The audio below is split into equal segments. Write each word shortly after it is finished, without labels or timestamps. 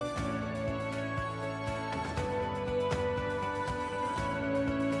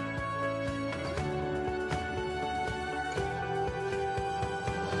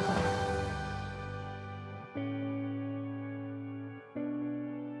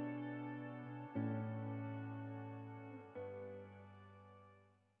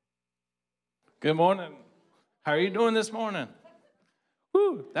Good morning. How are you doing this morning?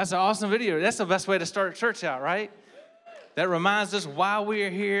 Woo, that's an awesome video. That's the best way to start church out, right? That reminds us why we are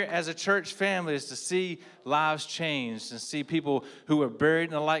here as a church family is to see lives changed and see people who are buried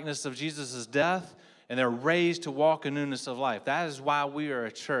in the likeness of Jesus' death and they're raised to walk in newness of life. That is why we are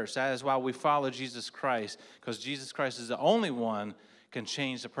a church. That is why we follow Jesus Christ, because Jesus Christ is the only one can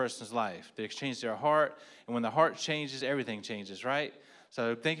change the person's life. They change their heart, and when the heart changes, everything changes, right?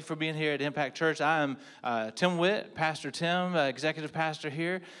 So thank you for being here at Impact Church. I am Tim Witt, Pastor Tim, executive pastor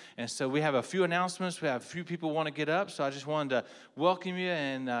here. And so we have a few announcements. We have a few people want to get up. So I just wanted to welcome you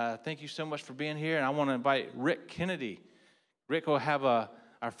and thank you so much for being here. And I want to invite Rick Kennedy. Rick will have our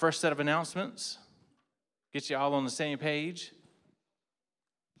first set of announcements. Get you all on the same page.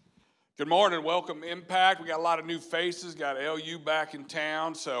 Good morning. Welcome, Impact. We got a lot of new faces. Got LU back in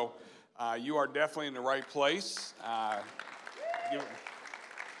town. So you are definitely in the right place.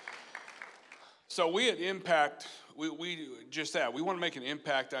 So we at Impact, we just that. We want to make an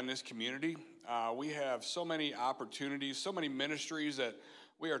impact on this community. We have so many opportunities, so many ministries that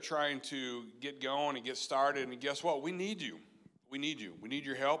we are trying to get going and get started. And guess what? We need you. We need you. We need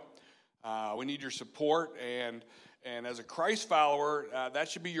your help. We need your support. And as a Christ follower, that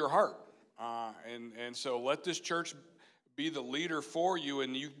should be your heart. And so let this church be the leader for you,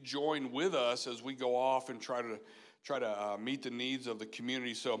 and you join with us as we go off and try to meet the needs of the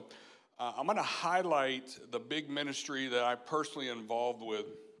community. So I'm going to highlight the big ministry that I personally am involved with,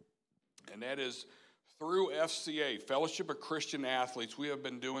 and that is through FCA, Fellowship of Christian Athletes. We have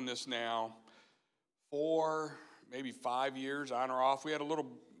been doing this now for maybe 5 years, on or off. We had a little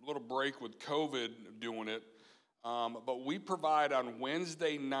break with COVID doing it, but we provide on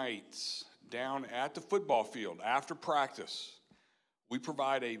Wednesday nights down at the football field after practice. We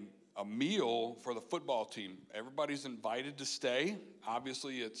provide a meal for the football team. Everybody's invited to stay.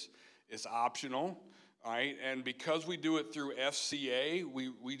 Obviously, it's optional, all right? And because we do it through FCA,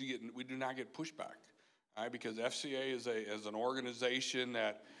 we do not get pushback, all right? Because FCA is an organization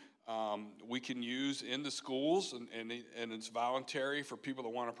that we can use in the schools, and it's voluntary for people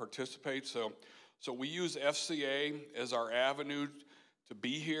that want to participate. So we use FCA as our avenue to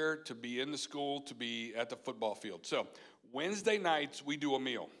be here, to be in the school, to be at the football field. So Wednesday nights, we do a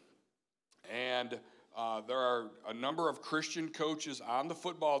meal. And there are a number of Christian coaches on the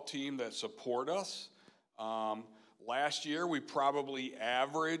football team that support us. Last year, we probably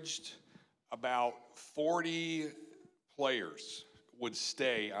averaged about 40 players would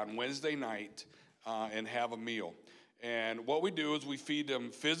stay on Wednesday night and have a meal. And what we do is we feed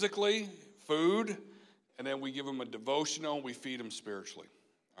them physically, food, and then we give them a devotional. We feed them spiritually,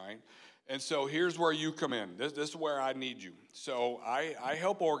 all right? And so here's where you come in. This is where I need you. So I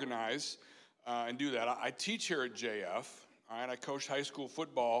help organize and do that. I teach here at JF, all right? I coach high school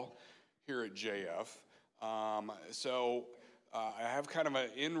football here at JF. So I have kind of an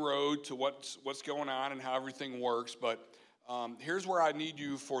inroad to what's going on and how everything works, but here's where I need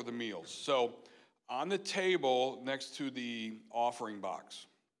you for the meals. So on the table next to the offering box,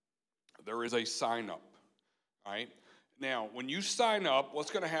 there is a sign-up, all right? Now, when you sign up,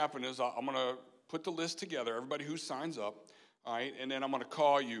 what's going to happen is I'm going to put the list together, everybody who signs up, all right, and then I'm going to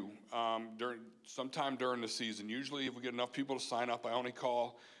call you sometime during the season. Usually, if we get enough people to sign up, I only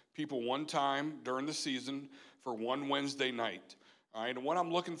call people one time during the season for one Wednesday night. All right, and what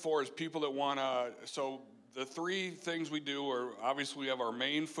I'm looking for is people that want to. So the three things we do are obviously we have our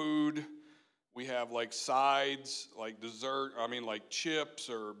main food. We have like sides, like dessert. Like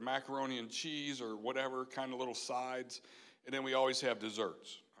chips or macaroni and cheese or whatever kind of little sides, and then we always have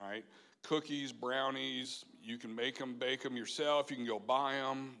desserts. All right. Cookies, brownies, you can make them, bake them yourself, you can go buy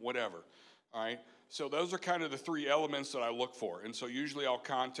them, whatever, all right? So those are kind of the three elements that I look for, and so usually I'll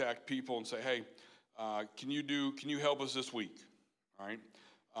contact people and say, hey, can you help us this week, all right?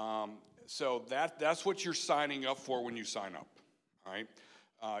 So that's what you're signing up for when you sign up, all right?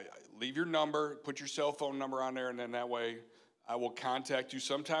 Leave your number, put your cell phone number on there, and then that way I will contact you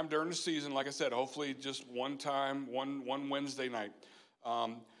sometime during the season, like I said, hopefully just one time, one Wednesday night.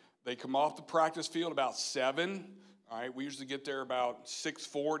 They come off the practice field about 7. All right, we usually get there about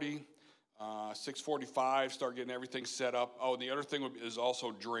 6:40, 6:45, start getting everything set up. Oh, and the other thing is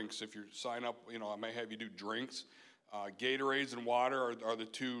also drinks. If you sign up, I may have you do drinks. Gatorades and water are the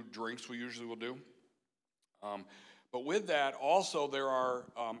two drinks we usually will do. But with that, also there are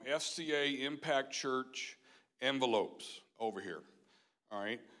FCA Impact Church envelopes over here. All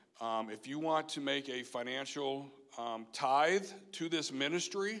right, if you want to make a financial tithe to this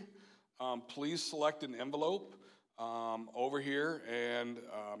ministry, please select an envelope over here and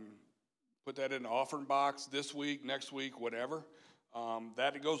put that in an offering box this week, next week, whatever.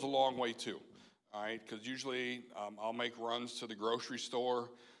 That goes a long way too. all right? Because usually I'll make runs to the grocery store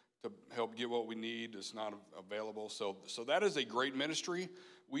to help get what we need that's not available. So that is a great ministry.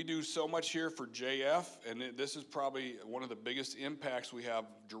 We do so much here for JF, and this is probably one of the biggest impacts we have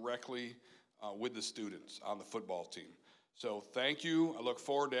directly with the students on the football team. So thank you. I look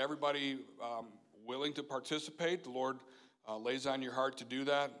forward to everybody willing to participate. The Lord lays on your heart to do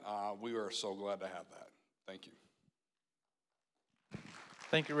that. We are so glad to have that. Thank you.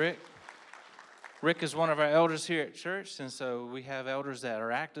 Thank you, Rick. Rick is one of our elders here at church, and so we have elders that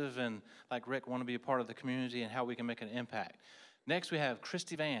are active and, like Rick, want to be a part of the community and how we can make an impact. Next, we have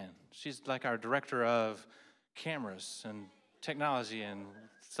Christy Van. She's like our director of cameras and technology and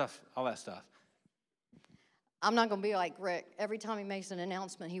stuff, all that stuff. I'm not going to be like Rick. Every time he makes an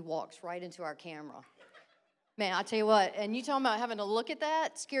announcement, he walks right into our camera. Man, I tell you what, and you talking about having to look at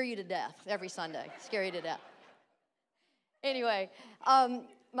that, scare you to death every Sunday. Scare you to death. Anyway,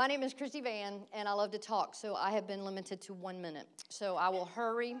 my name is Christy Van, and I love to talk, so I have been limited to 1 minute. So I will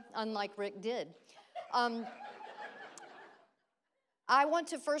hurry, unlike Rick did. I want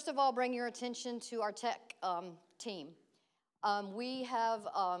to, first of all, bring your attention to our tech team. We have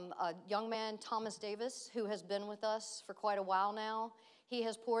a young man, Thomas Davis, who has been with us for quite a while now. He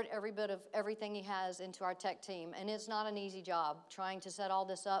has poured every bit of everything he has into our tech team, and it's not an easy job trying to set all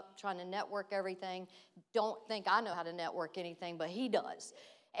this up, trying to network everything. Don't think I know how to network anything, but he does.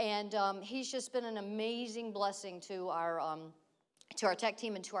 And he's just been an amazing blessing to our tech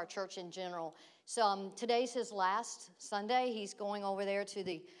team and to our church in general. So today's his last Sunday. He's going over there to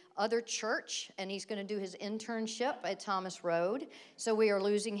the other church, and he's going to do his internship at Thomas Road. So we are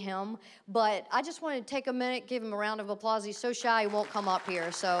losing him. But I just wanted to take a minute, give him a round of applause. He's so shy he won't come up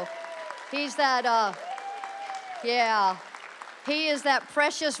here. So he's that, he is that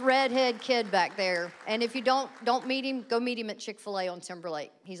precious redhead kid back there. And if you don't meet him, go meet him at Chick-fil-A on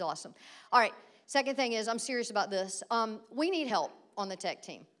Timberlake. He's awesome. All right, second thing is, I'm serious about this. We need help on the tech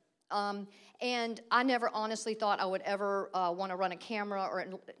team. And I never honestly thought I would ever want to run a camera or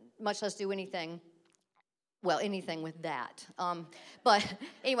much less do anything. Well, anything with that. But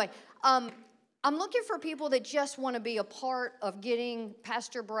anyway, I'm looking for people that just want to be a part of getting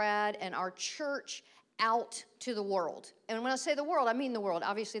Pastor Brad and our church out to the world. And when I say the world, I mean the world.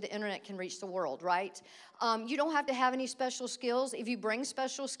 Obviously, the internet can reach the world, right? You don't have to have any special skills. If you bring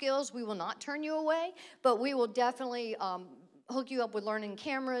special skills, we will not turn you away, but we will definitely hook you up with learning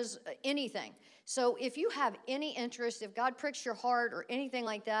cameras, anything. So if you have any interest, if God pricks your heart or anything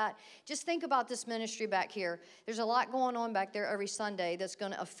like that, just think about this ministry back here. There's a lot going on back there every Sunday that's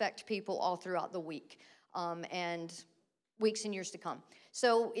going to affect people all throughout the week and weeks and years to come.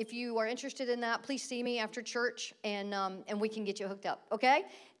 So if you are interested in that, please see me after church, and we can get you hooked up, okay?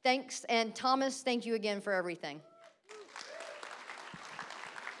 Thanks, and Thomas, thank you again for everything.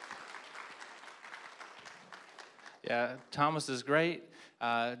 Yeah, Thomas is great.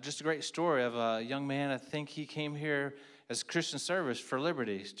 Just a great story of a young man. I think he came here as Christian Service for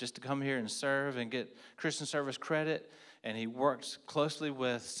Liberties, just to come here and serve and get Christian Service credit. And he worked closely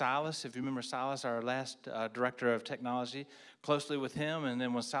with Silas. If you remember Silas, our last director of technology, closely with him. And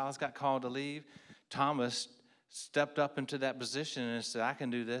then when Silas got called to leave, Thomas stepped up into that position and said, I can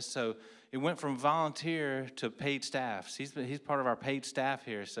do this. So it went from volunteer to paid staff. He's part of our paid staff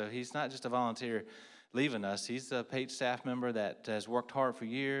here. So he's not just a volunteer leaving us. He's a paid staff member that has worked hard for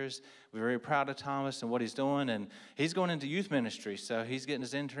years. We're very proud of Thomas and what he's doing, and he's going into youth ministry. So he's getting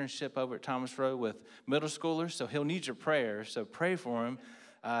his internship over at Thomas Road with middle schoolers, so he'll need your prayers, so pray for him.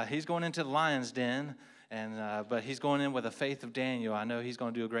 He's going into the lion's den, but he's going in with the faith of Daniel. I know he's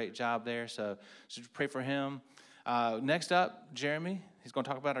going to do a great job there, so pray for him. Next up, Jeremy. He's going to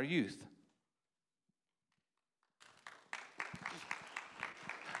talk about our youth.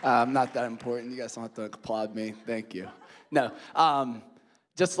 Not that important. You guys don't have to applaud me. Thank you. No.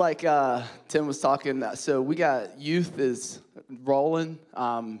 Just like Tim was talking, so we got youth is rolling.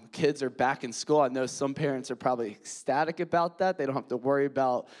 Kids are back in school. I know some parents are probably ecstatic about that. They don't have to worry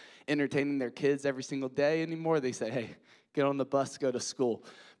about entertaining their kids every single day anymore. They say, hey, get on the bus, go to school.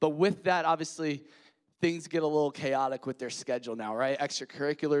 But with that, obviously, things get a little chaotic with their schedule now, right?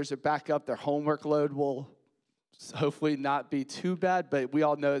 Extracurriculars are back up. Their homework load will hopefully not be too bad, but we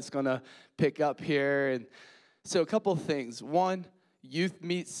all know it's going to pick up here. And so a couple of things. One, youth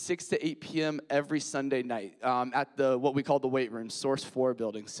meets 6 to 8 p.m. every Sunday night at what we call the weight room, Source 4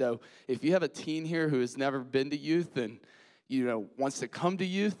 building. So if you have a teen here who has never been to youth and wants to come to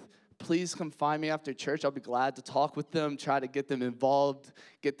youth, please come find me after church. I'll be glad to talk with them, try to get them involved,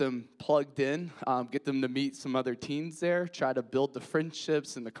 get them plugged in, get them to meet some other teens there, try to build the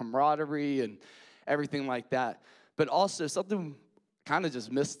friendships and the camaraderie and everything like that. But also something kind of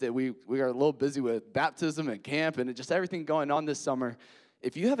just missed it. We are a little busy with baptism and camp and just everything going on this summer.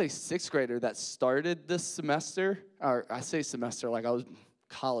 If you have a sixth grader that started this semester, or I say semester like I was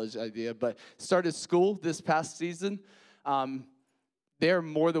college idea, but started school this past season, they're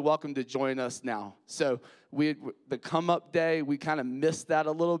more than welcome to join us now. So the come up day, we kind of missed that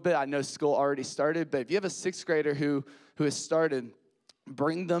a little bit. I know school already started, but if you have a sixth grader who has started,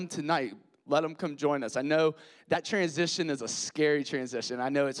 bring them tonight. Let them come join us. I know that transition is a scary transition. I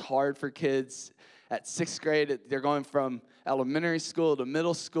know it's hard for kids at sixth grade. They're going from elementary school to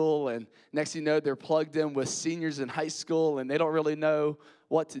middle school, and next thing you know, they're plugged in with seniors in high school, and they don't really know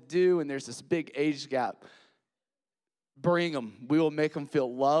what to do, and there's this big age gap. Bring them. We will make them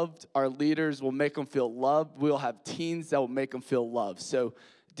feel loved. Our leaders will make them feel loved. We'll have teens that will make them feel loved. So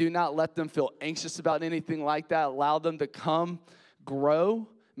do not let them feel anxious about anything like that. Allow them to come, grow,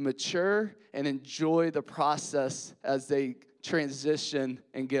 mature, and enjoy the process as they transition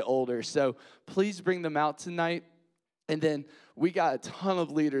and get older. So please bring them out tonight. And then we got a ton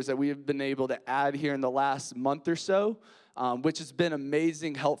of leaders that we have been able to add here in the last month or so, which has been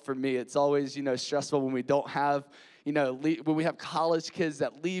amazing help for me. It's always, stressful when we don't have, when we have college kids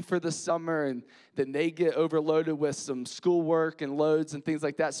that leave for the summer and then they get overloaded with some schoolwork and loads and things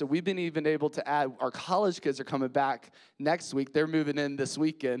like that. So we've been even able to add, our college kids are coming back next week. They're moving in this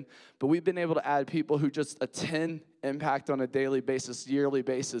weekend. But we've been able to add people who just attend Impact on a daily basis, yearly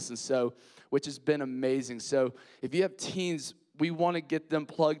basis, and so, which has been amazing. So if you have teens, we want to get them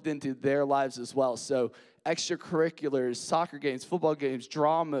plugged into their lives as well. So extracurriculars, soccer games, football games,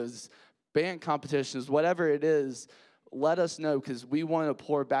 dramas, band competitions, whatever it is, let us know because we want to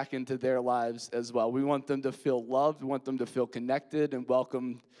pour back into their lives as well. We want them to feel loved. We want them to feel connected and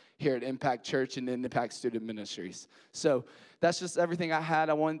welcomed here at Impact Church and in Impact Student Ministries. So that's just everything I had.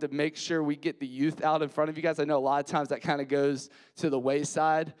 I wanted to make sure we get the youth out in front of you guys. I know a lot of times that kind of goes to the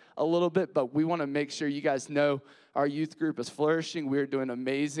wayside a little bit, but we want to make sure you guys know our youth group is flourishing. We're doing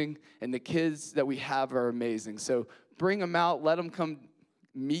amazing, and the kids that we have are amazing. So bring them out. Let them come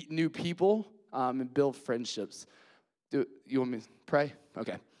meet new people and build friendships. You want me to pray?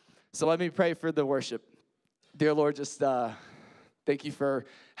 Okay. So let me pray for the worship. Dear Lord, just thank you for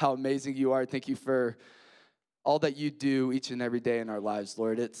how amazing you are. Thank you for all that you do each and every day in our lives,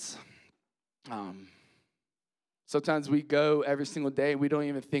 Lord. It's sometimes we go every single day and we don't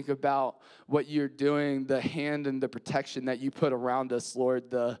even think about what you're doing, the hand and the protection that you put around us, Lord.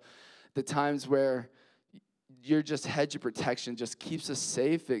 The times where your just hedge of protection just keeps us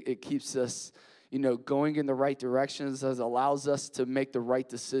safe. It keeps us, going in the right directions, as allows us to make the right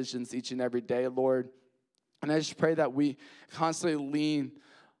decisions each and every day, Lord. And I just pray that we constantly lean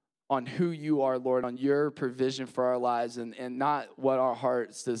on who you are, Lord, on your provision for our lives and not what our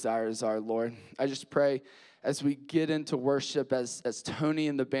heart's desires are, Lord. I just pray as we get into worship, as Tony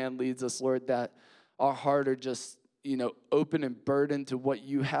and the band leads us, Lord, that our heart are just, open and burdened to what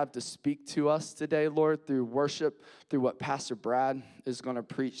you have to speak to us today, Lord, through worship, through what Pastor Brad is going to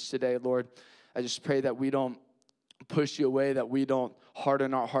preach today, Lord. I just pray that we don't push you away, that we don't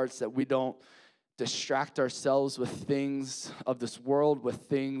harden our hearts, that we don't distract ourselves with things of this world, with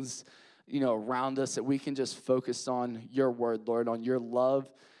things, around us, that we can just focus on your word, Lord, on your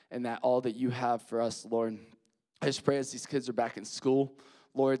love and that all that you have for us, Lord. I just pray as these kids are back in school,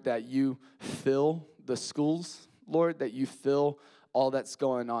 Lord, that you fill the schools, Lord, that you fill all that's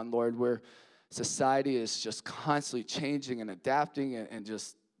going on, Lord, where society is just constantly changing and adapting and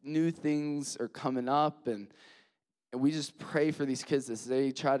just new things are coming up. And we just pray for these kids as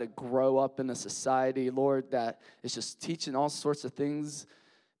they try to grow up in a society, Lord, that is just teaching all sorts of things,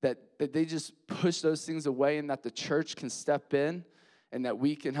 that they just push those things away, and that the church can step in and that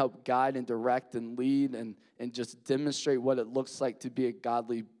we can help guide and direct and lead and just demonstrate what it looks like to be a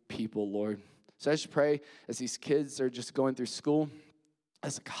godly people, Lord. So I just pray as these kids are just going through school,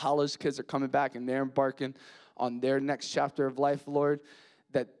 as the college kids are coming back and they're embarking on their next chapter of life, Lord,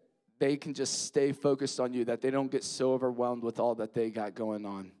 that they can just stay focused on you, that they don't get so overwhelmed with all that they got going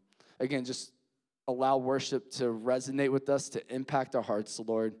on. Again, just allow worship to resonate with us, to impact our hearts,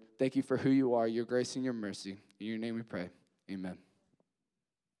 Lord. Thank you for who you are, your grace and your mercy. In your name we pray. Amen.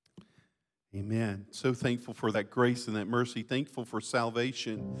 Amen. So thankful for that grace and that mercy. Thankful for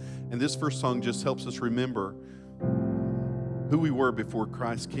salvation. And this first song just helps us remember who we were before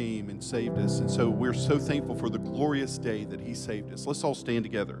Christ came and saved us. And so we're so thankful for the glorious day that he saved us. Let's all stand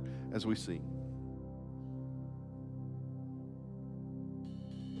together as we sing.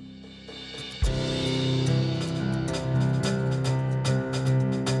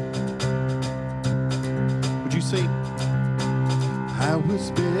 Would you sing? I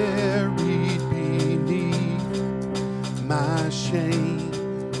was buried beneath my shame?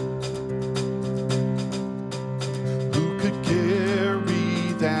 Who could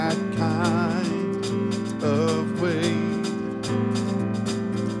carry that kind of weight?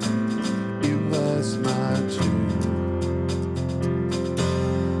 It was my tune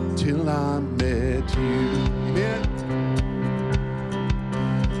till I met you. Amen.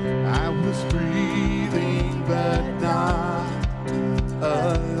 I was breathing but not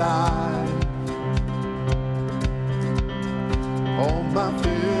alive. All my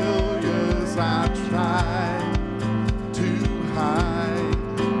failures I tried to hide.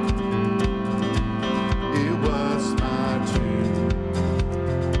 It was my truth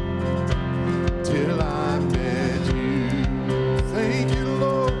till I met you. Thank you,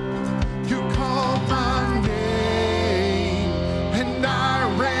 Lord. You called my name, and I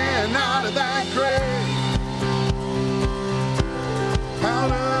ran out of that grave,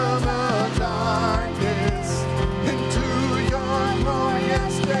 out of the darkness into your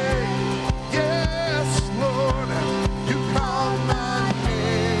glorious day. Yes, Lord, you called my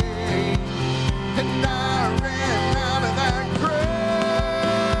name, and I ran out of that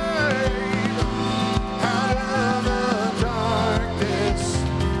grave, out of the darkness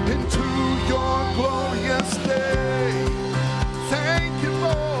into your glorious day. Thank you,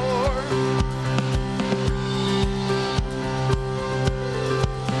 Lord.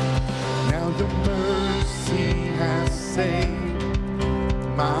 Now your mercy has saved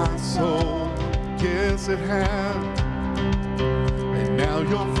my soul. Yes, it has. And now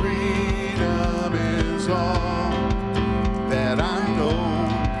your freedom is all that I know.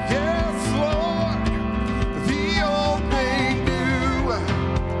 Yes, Lord, the old made new.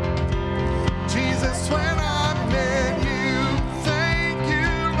 Jesus, when I met you, thank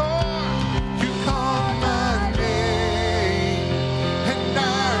you, Lord. You called my name, and I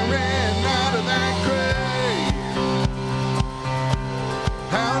ran out of that grave,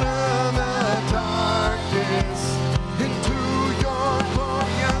 out of the darkness into your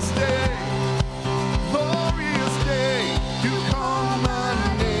glorious day. Glorious day, you called my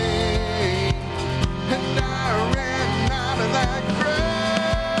name, and I ran out of that grave,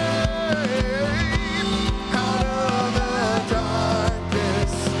 out of the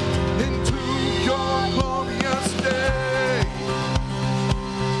darkness into your glorious day.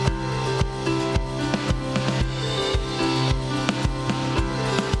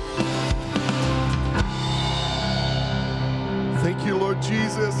 Thank you, Lord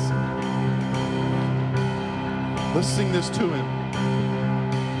Jesus. Let's sing this to him.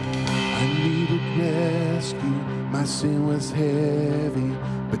 I needed rescue, my sin was heavy,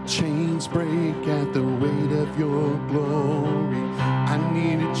 but chains break at the weight of your glory. I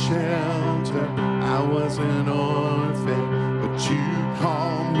needed shelter, I was an orphan, but you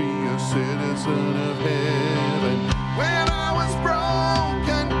called me a citizen of heaven. When I was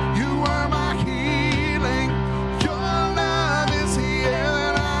broken, you were my healing. Your love is the air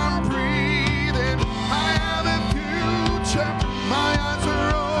that I'm breathing. I have a future, my eyes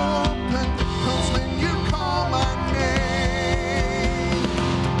are open, 'cause when you call my name,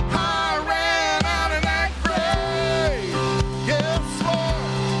 I ran out of that grave. Yes, Lord,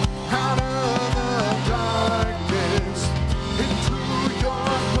 out of the darkness into your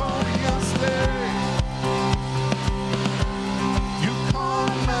glorious day. You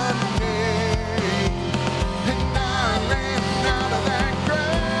called my name, and I ran out of that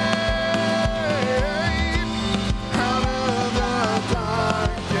grave, out of the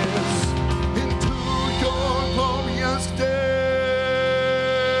darkness into your glorious day.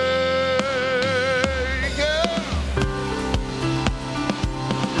 Yeah.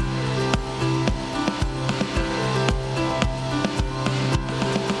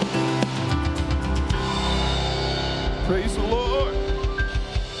 Praise the Lord.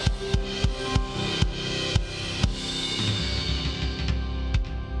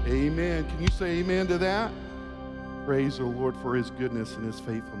 Amen. Can you say amen to that? Praise the Lord for his goodness and his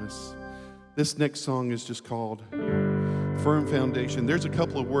faithfulness. This next song is just called Firm Foundation. There's a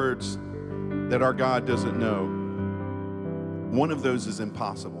couple of words that our God doesn't know. One of those is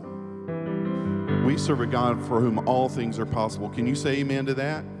impossible. We serve a God for whom all things are possible. Can you say amen to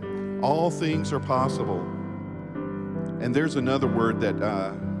that? All things are possible. And there's another word that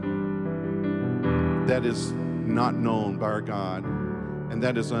that is not known by our God, and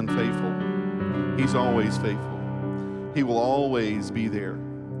that is unfaithful. He's always faithful. He will always be there.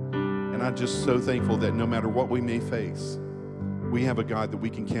 And I'm just so thankful that no matter what we may face, we have a God that we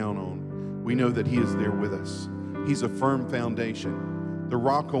can count on. We know that he is there with us. He's a firm foundation, the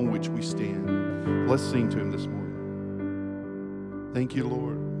rock on which we stand. Let's sing to him this morning. Thank you,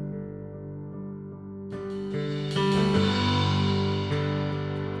 Lord.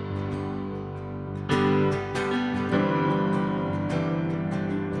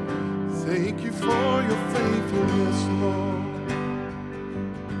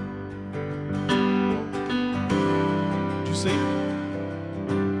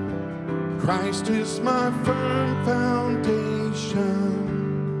 Christ is my firm foundation,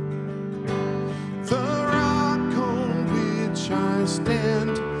 the rock on which I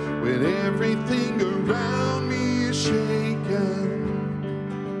stand when everything around me is shaken.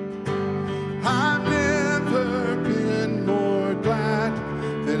 I've never been more glad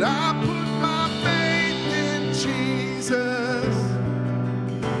that I put my faith in Jesus,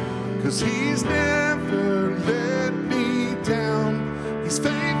 'cause he's never let me down. He's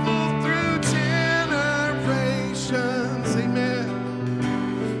faithful through generations, amen.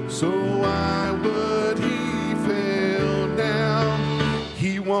 So why would he fail now?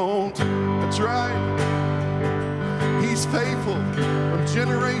 He won't, that's right. He's faithful from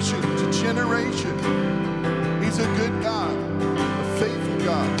generation to generation. He's a good God, a faithful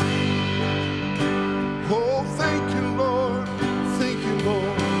God. Oh, thank you, Lord. Thank you,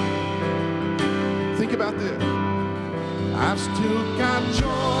 Lord. Think about this. I've still got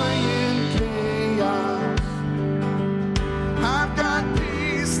joy in chaos. I've got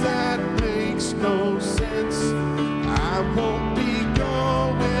peace that makes no sense. I won't be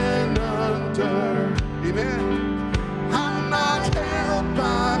going under. Amen. I'm not held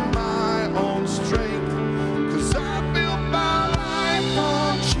by my own strength, 'cause I built my life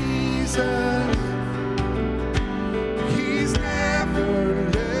on Jesus. He's never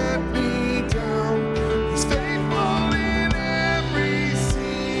let me down. He's faithful in every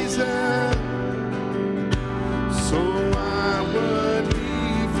season. So why would he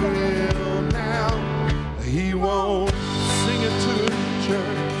fail now? He won't. Sing it to the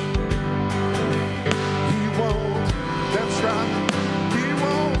church. He won't. That's right. He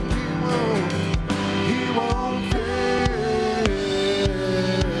won't. He won't. He won't fail.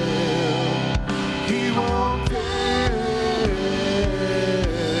 He won't fail.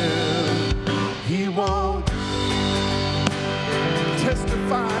 He won't.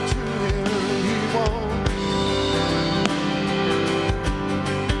 Testify to him. He won't.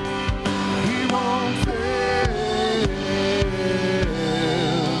 He won't fail.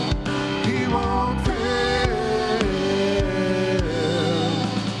 He won't fail.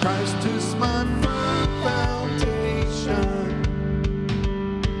 Christ is my firm foundation,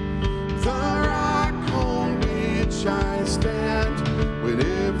 the rock on which I stand when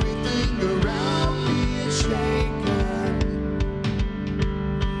everything around me is shaken.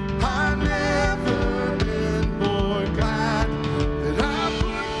 I've never been more glad that I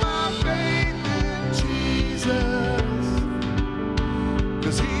put my faith in Jesus,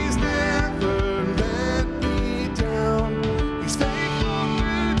 'cause he's never let me down. He's faithful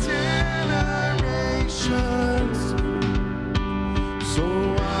through generations. So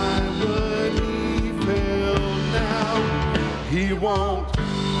why would he fail now? He won't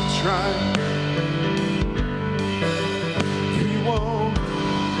try. He won't.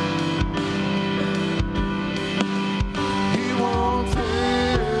 He won't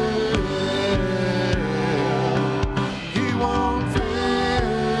fail. He won't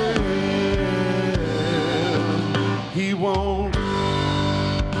fail. He won't.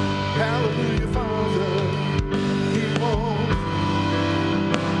 Hallelujah, Father. He won't.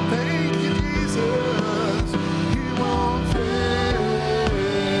 Thank you, Jesus. He won't fail.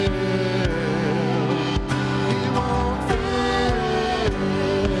 He won't fail.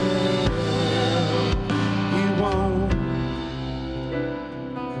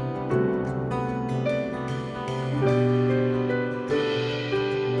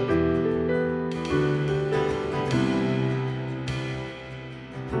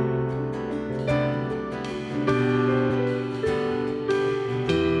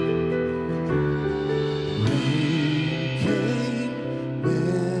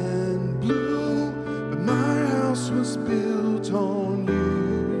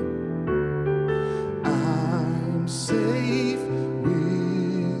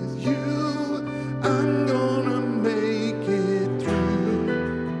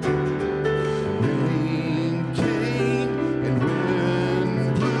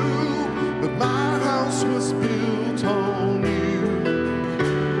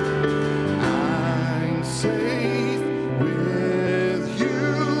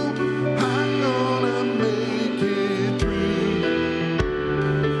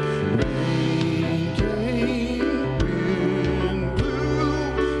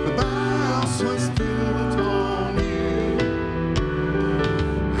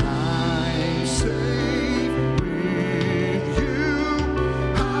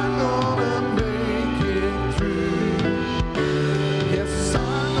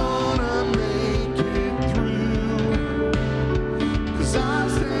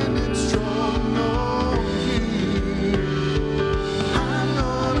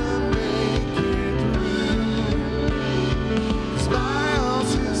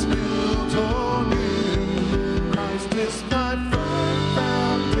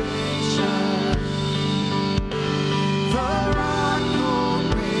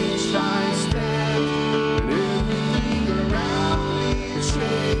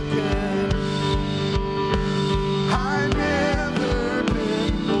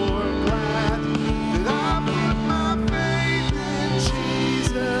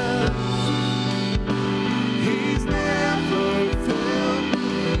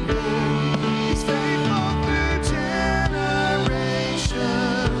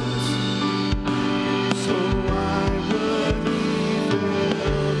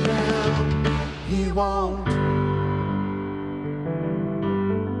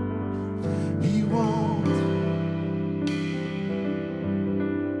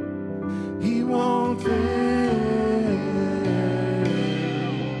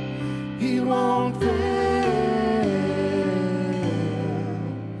 He won't fail.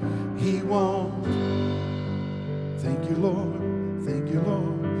 He won't. Thank you, Lord. Thank you,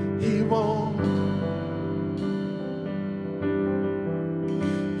 Lord. He won't.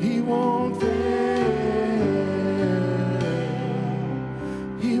 He won't fail.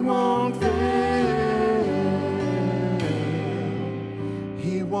 He won't fail.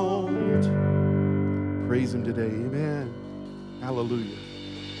 He won't. Praise him today. Amen. Hallelujah.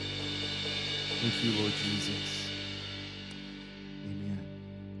 Thank you, Lord Jesus. Amen.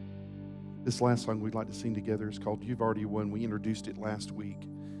 This last song we'd like to sing together is called You've Already Won. We introduced it last week,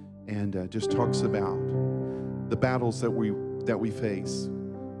 and just talks about the battles that we face.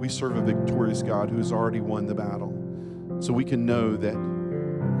 We serve a victorious God who has already won the battle. So we can know that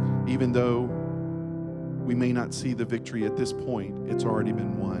even though we may not see the victory at this point, it's already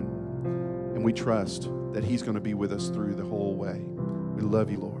been won. And we trust that he's going to be with us through the whole way. We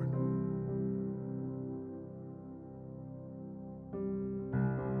love you, Lord.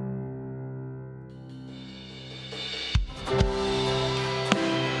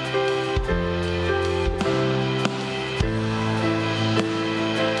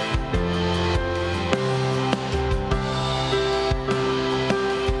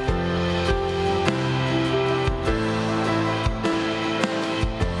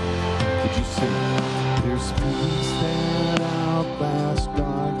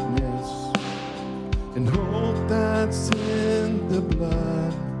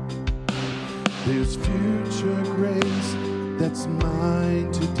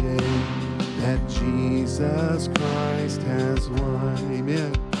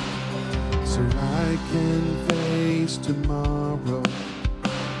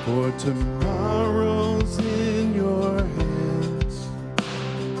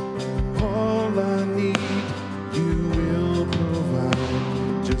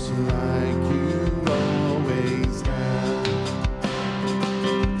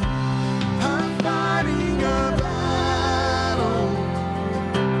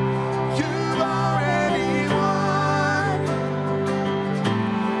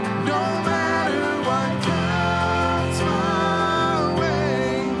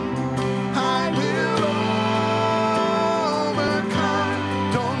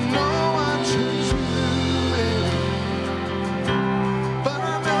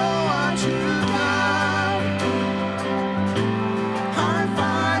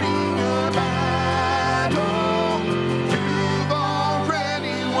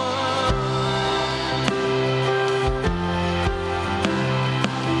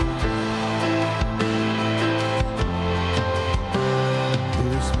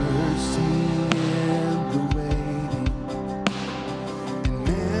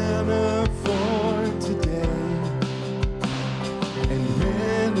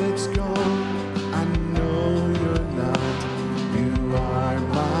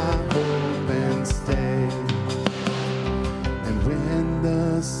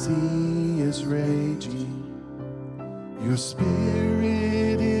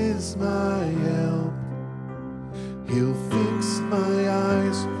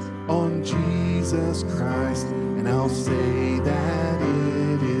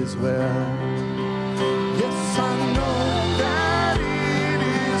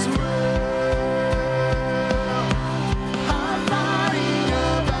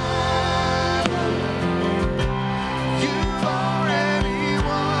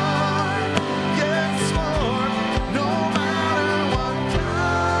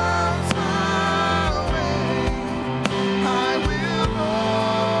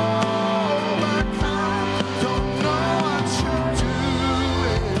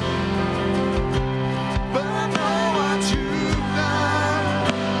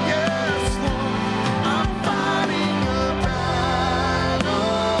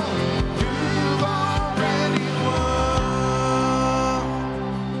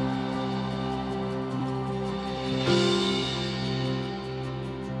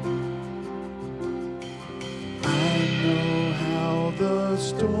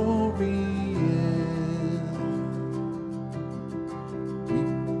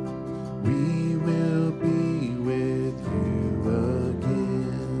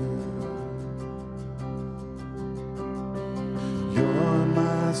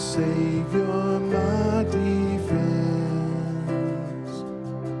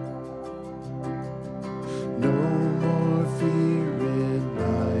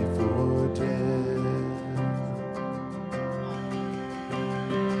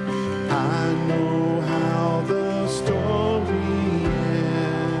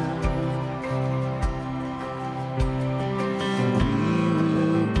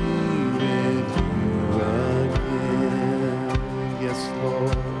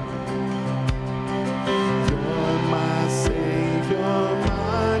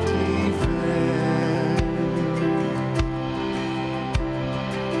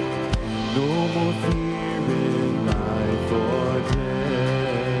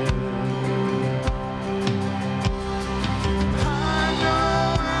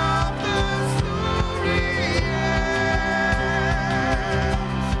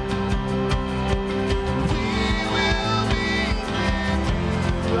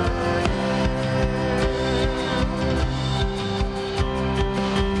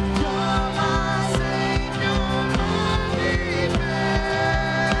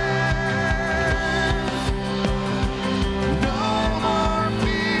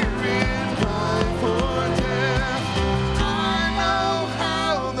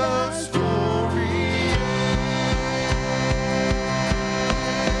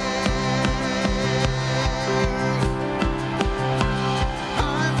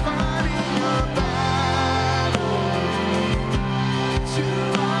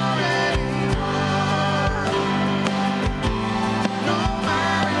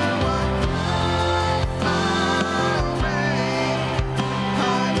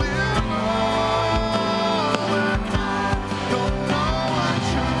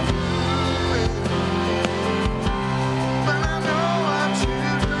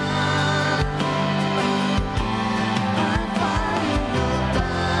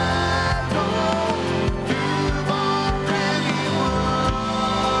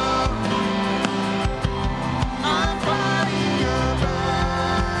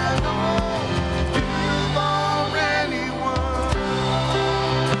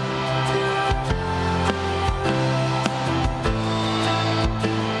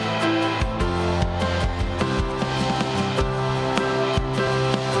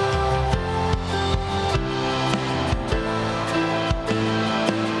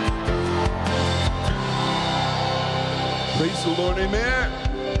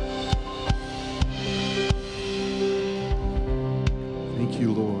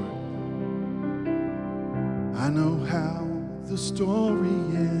 you, Lord. I know how the story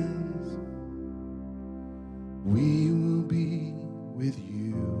ends. We will be with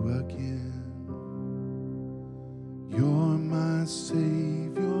you again. You're my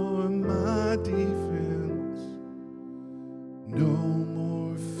Savior, my defense. No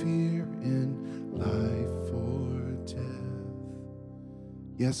more fear in life or death.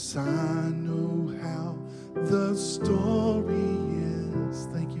 Yes, I know how the story is.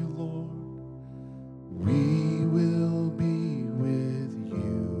 Thank you, Lord. We will be with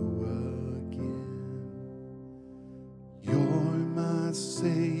you again. You're my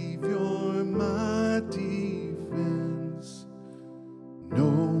Savior, my defense.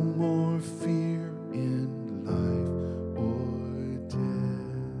 No more fear in life or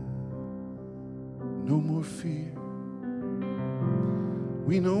death. No more fear.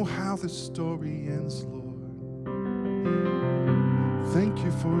 We know how the story ends, Lord. Thank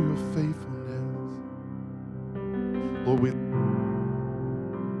you for your faithfulness. Lord, we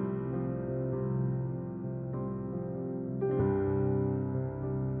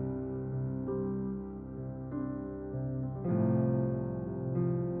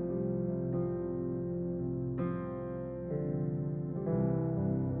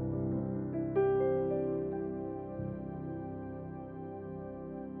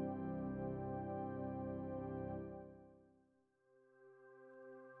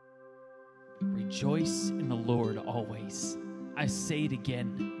Rejoice in the Lord always. I say it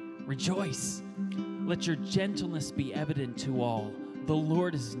again, rejoice. Let your gentleness be evident to all. The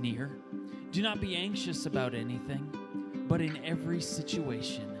Lord is near. Do not be anxious about anything, but in every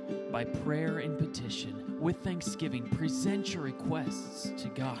situation, by prayer and petition, with thanksgiving, present your requests to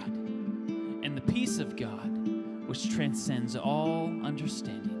God. And the peace of God, which transcends all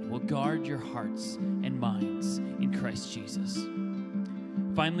understanding, will guard your hearts and minds in Christ Jesus.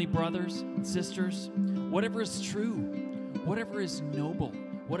 Finally, brothers and sisters, whatever is true, whatever is noble,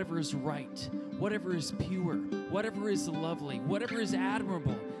 whatever is right, whatever is pure, whatever is lovely, whatever is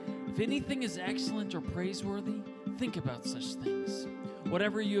admirable, if anything is excellent or praiseworthy, think about such things.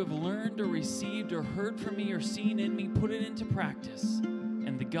 Whatever you have learned or received or heard from me or seen in me, put it into practice,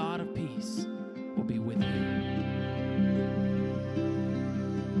 and the God of peace will be with you.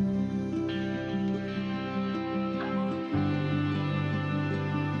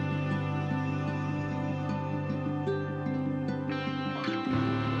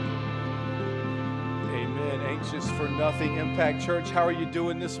 Anxious for Nothing Impact Church. How are you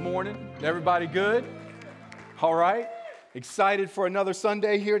doing this morning? Everybody good? All right. Excited for another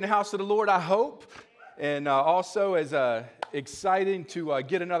Sunday here in the house of the Lord, I hope. And also as exciting to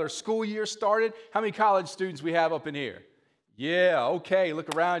get another school year started. How many college students we have up in here? Yeah, okay.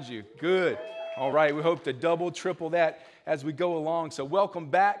 Look around you. Good. All right. We hope to double, triple that as we go along. So welcome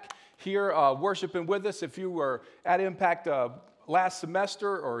back here worshiping with us. If you were at Impact last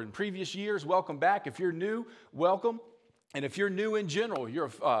semester or in previous years, welcome back. If you're new, welcome. And if you're new in general, you're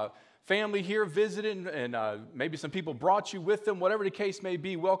a family here visiting, and maybe some people brought you with them, whatever the case may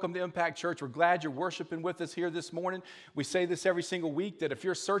be, welcome to Impact Church. We're glad you're worshiping with us here this morning. We say this every single week, that if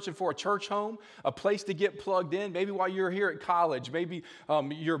you're searching for a church home, a place to get plugged in, maybe while you're here at college, maybe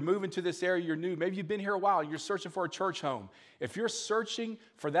you're moving to this area, you're new, maybe you've been here a while, and you're searching for a church home. If you're searching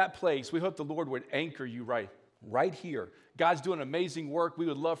for that place, we hope the Lord would anchor you right here. God's doing amazing work. We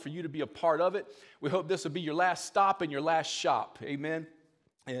would love for you to be a part of it. We hope this will be your last stop and your last shop. Amen.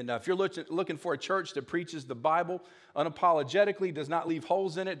 And if you're looking for a church that preaches the Bible unapologetically, does not leave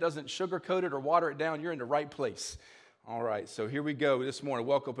holes in it, doesn't sugarcoat it or water it down, you're in the right place. All right, so here we go this morning.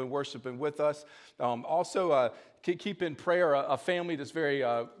 Welcome and worshiping with us. Also, keep in prayer a family that's very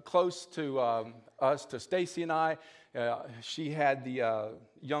close to us, to Stacy and I. She had the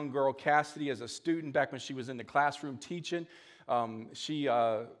young girl Cassidy as a student back when she was in the classroom teaching. She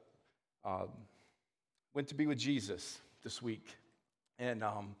went to be with Jesus this week. And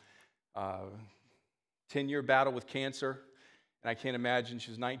 10-year battle with cancer. And I can't imagine, she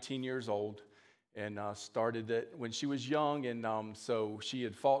was 19 years old and started it when she was young. And so she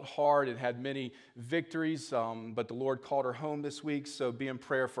had fought hard and had many victories, but the Lord called her home this week. So be in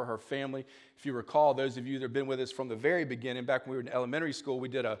prayer for her family. If you recall, those of you that have been with us from the very beginning, back when we were in elementary school, we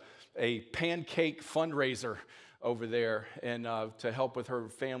did a pancake fundraiser over there and to help with her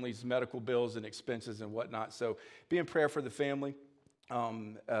family's medical bills and expenses and whatnot. So be in prayer for the family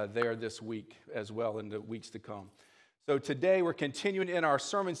there this week as well in the weeks to come. So today we're continuing in our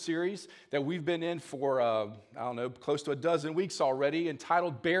sermon series that we've been in for, close to a dozen weeks already,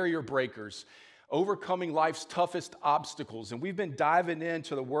 entitled Barrier Breakers, Overcoming Life's Toughest Obstacles. And we've been diving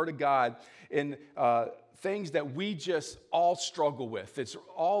into the Word of God in things that we just all struggle with. It's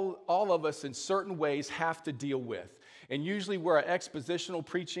all of us in certain ways have to deal with. And usually we're an expositional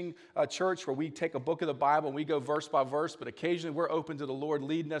preaching church where we take a book of the Bible and we go verse by verse, but occasionally we're open to the Lord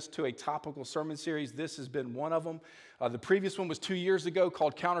leading us to a topical sermon series. This has been one of them. The previous one was 2 years ago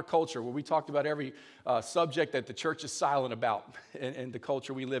called Counterculture, where we talked about every subject that the church is silent about in the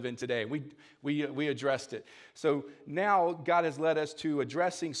culture we live in today. We addressed it. So now God has led us to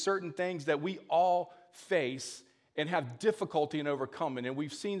addressing certain things that we all face and have difficulty in overcoming. And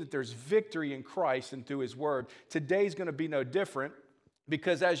we've seen that there's victory in Christ and through his word. Today's going to be no different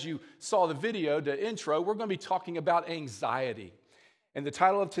because as you saw the video, the intro, we're going to be talking about anxiety. And the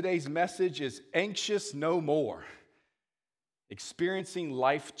title of today's message is Anxious No More, Experiencing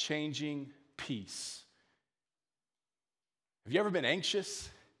Life-Changing Peace. Have you ever been anxious?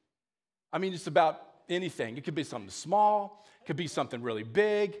 I mean, it's about anything. It could be something small. It could be something really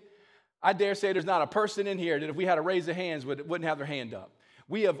big. I dare say there's not a person in here that if we had to raise their hands wouldn't have their hand up.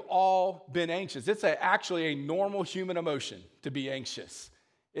 We have all been anxious. It's actually a normal human emotion to be anxious.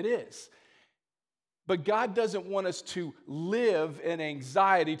 It is. But God doesn't want us to live in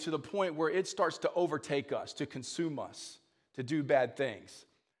anxiety to the point where it starts to overtake us, to consume us, to do bad things.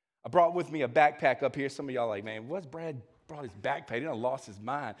 I brought with me a backpack up here. Some of y'all are like, man, what's Brad brought his backpack? He done lost his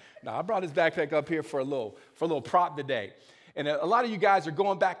mind. No, I brought his backpack up here for a little prop today. And a lot of you guys are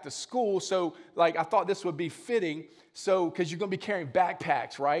going back to school, so like I thought this would be fitting, so because you're going to be carrying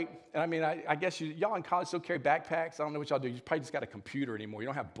backpacks, right? And I mean, I guess y'all in college still carry backpacks. I don't know what y'all do. You probably just got a computer anymore. You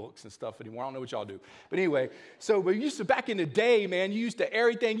don't have books and stuff anymore. I don't know what y'all do. But anyway, but you used to, back in the day, man, you used to,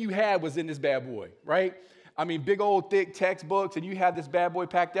 everything you had was in this bad boy, right? I mean, big old thick textbooks, and you had this bad boy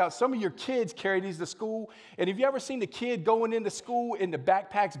packed out. Some of your kids carry these to school, and have you ever seen the kid going into school and the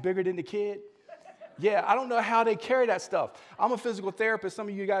backpack's bigger than the kid? Yeah, I don't know how they carry that stuff. I'm a physical therapist. Some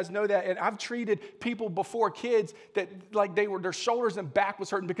of you guys know that. And I've treated people before, kids, that like their shoulders and back was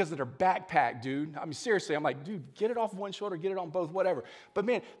hurting because of their backpack, dude. I mean, seriously, I'm like, dude, get it off one shoulder, get it on both, whatever. But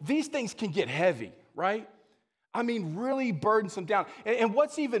man, these things can get heavy, right? I mean, really burdensome down. And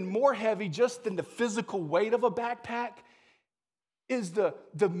what's even more heavy just than the physical weight of a backpack is the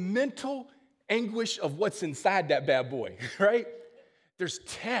mental anguish of what's inside that bad boy, right? There's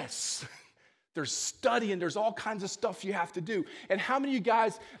tests. There's studying, there's all kinds of stuff you have to do. And how many of you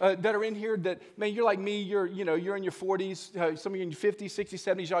guys that are in here that, man, you're like me, you're in your 40s, some of you in your 50s, 60s,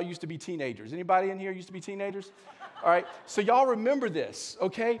 70s, y'all used to be teenagers. Anybody in here used to be teenagers? All right, so y'all remember this,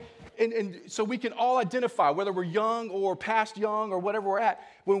 okay? And so we can all identify, whether we're young or past young or whatever we're at,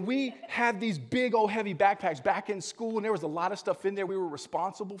 when we had these big old heavy backpacks back in school and there was a lot of stuff in there we were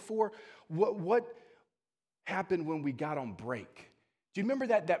responsible for, what happened when we got on break? Do you remember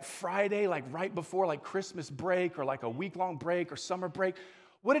that Friday, like right before like Christmas break or like a week-long break or summer break?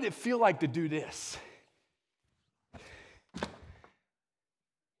 What did it feel like to do this?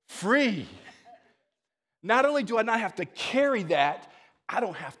 Free. Not only do I not have to carry that, I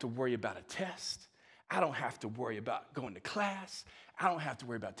don't have to worry about a test. I don't have to worry about going to class. I don't have to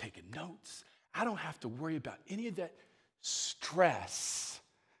worry about taking notes. I don't have to worry about any of that stress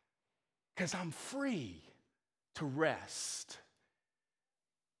because I'm free to rest.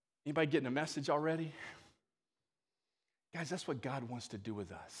 Anybody getting a message already? Guys, that's what God wants to do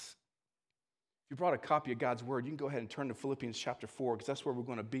with us. If you brought a copy of God's word, you can go ahead and turn to Philippians chapter 4 because that's where we're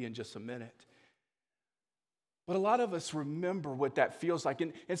going to be in just a minute. But a lot of us remember what that feels like.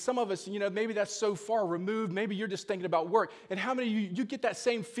 And some of us, maybe that's so far removed. Maybe you're just thinking about work. And how many of you get that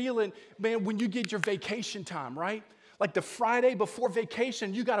same feeling, man, when you get your vacation time, right? Like the Friday before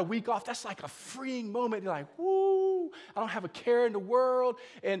vacation, you got a week off. That's like a freeing moment. You're like, woo, I don't have a care in the world.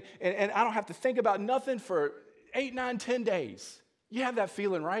 And I don't have to think about nothing for 8, 9, 10 days. You have that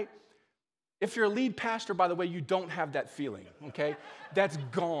feeling, right? If you're a lead pastor, by the way, you don't have that feeling, okay? That's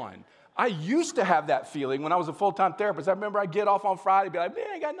gone. I used to have that feeling when I was a full-time therapist. I remember I'd get off on Friday and be like, man,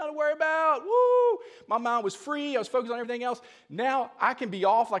 I got nothing to worry about. Woo! My mind was free. I was focused on everything else. Now I can be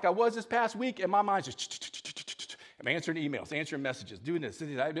off like I was this past week, and my mind's just, I'm answering emails, answering messages, doing this.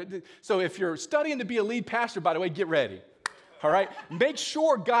 So if you're studying to be a lead pastor, by the way, get ready. All right? Make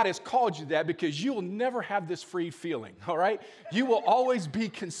sure God has called you that because you will never have this free feeling. All right? You will always be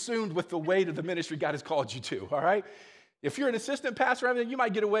consumed with the weight of the ministry God has called you to. All right? If you're an assistant pastor or everything, you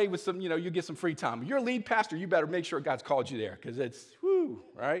might get away with some, you get some free time. If you're a lead pastor, you better make sure God's called you there because it's,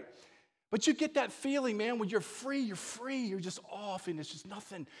 right? But you get that feeling, man, when you're free, you're just off and it's just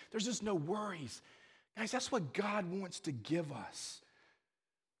nothing. There's just no worries. Guys, that's what God wants to give us.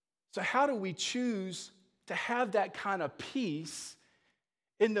 So how do we choose to have that kind of peace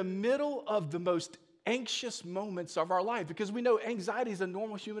in the middle of the most anxious moments of our life, because we know anxiety is a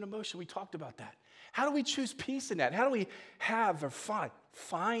normal human emotion. We talked about that. How do we choose peace in that? How do we have or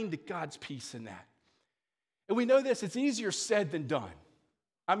find God's peace in that? And we know this, it's easier said than done.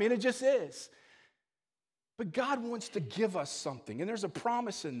 I mean, it just is. But God wants to give us something, and there's a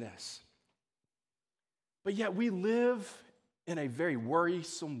promise in this. But yet we live in a very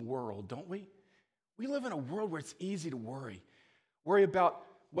worrisome world, don't we? We live in a world where it's easy to worry. Worry about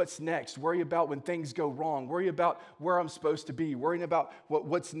what's next. Worry about when things go wrong. Worry about where I'm supposed to be. Worrying about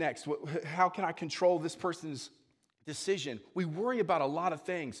what's next. How can I control this person's decision? We worry about a lot of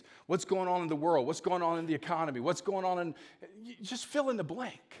things. What's going on in the world? What's going on in the economy? What's going on in... Just fill in the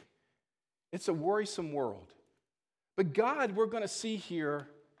blank. It's a worrisome world. But God, we're going to see here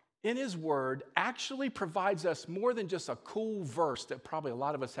in His Word, actually provides us more than just a cool verse that probably a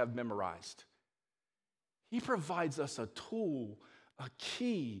lot of us have memorized. He provides us a tool, a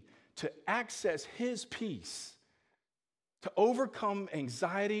key to access His peace, to overcome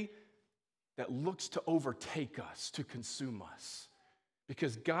anxiety that looks to overtake us, to consume us.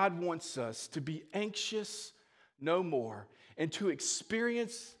 Because God wants us to be anxious no more and to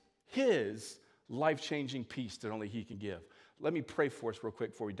experience His life-changing peace that only He can give. Let me pray for us real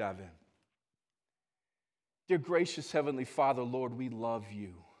quick before we dive in. Dear gracious Heavenly Father, Lord, we love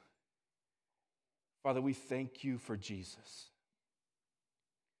You. Father, we thank You for Jesus.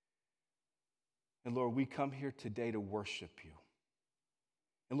 And Lord, we come here today to worship You.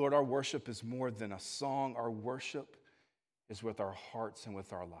 And Lord, our worship is more than a song. Our worship is with our hearts and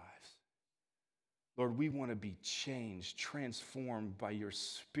with our lives. Lord, we want to be changed, transformed by Your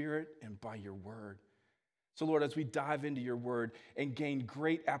Spirit and by Your Word. So, Lord, as we dive into Your Word and gain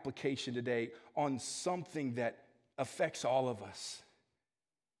great application today on something that affects all of us,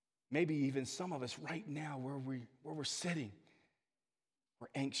 maybe even some of us right now where we're sitting, we're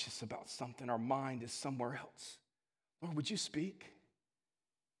anxious about something. Our mind is somewhere else. Lord, would You speak?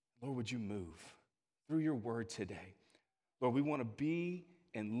 Lord, would You move through Your Word today? Lord, we want to be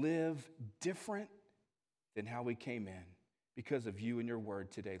and live different than how we came in because of You and Your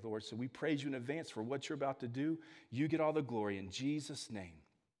Word today, Lord. So we praise You in advance for what You're about to do. You get all the glory in Jesus' name.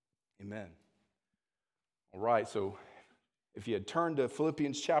 Amen. All right, so if you had turned to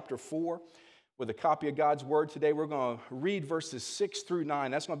Philippians chapter 4 with a copy of God's Word today, we're going to read verses 6 through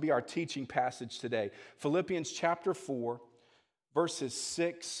 9. That's going to be our teaching passage today. Philippians chapter 4, verses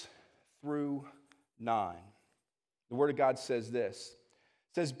 6 through 9. The Word of God says this.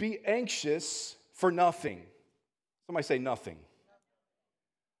 It says, "Be anxious for nothing." Somebody say nothing.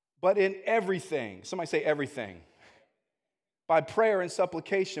 "But in everything," somebody say everything, "by prayer and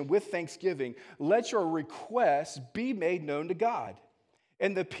supplication with thanksgiving, let your requests be made known to God.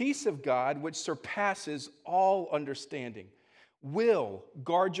 And the peace of God, which surpasses all understanding, will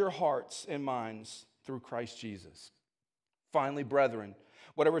guard your hearts and minds through Christ Jesus. Finally, brethren,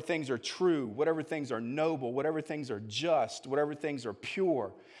 whatever things are true, whatever things are noble, whatever things are just, whatever things are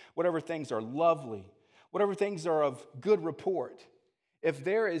pure, whatever things are lovely, whatever things are of good report, if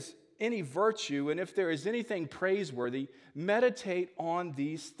there is any virtue and if there is anything praiseworthy, meditate on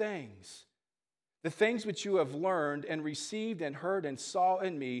these things. The things which you have learned and received and heard and saw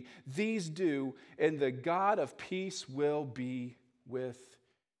in me, these do, and the God of peace will be with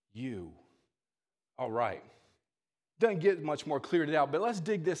you." All right. Doesn't get much more cleared out, but let's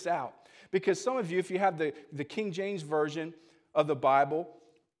dig this out. Because some of you, if you have the King James Version of the Bible,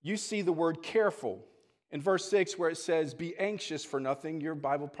 you see the word careful. In verse 6 where it says, "Be anxious for nothing," your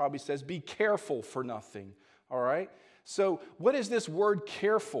Bible probably says, "Be careful for nothing." All right? So what is this word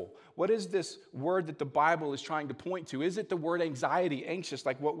careful? What is this word that the Bible is trying to point to? Is it the word anxiety, anxious,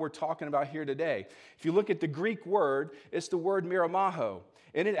 like what we're talking about here today? If you look at the Greek word, it's the word miramaho.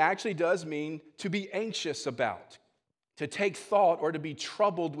 And it actually does mean to be anxious about, to take thought, or to be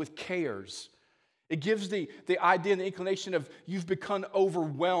troubled with cares. It gives the idea and the inclination of you've become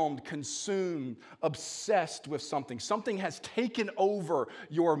overwhelmed, consumed, obsessed with something. Something has taken over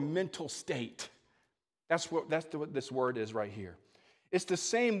your mental state. That's what this word is right here. It's the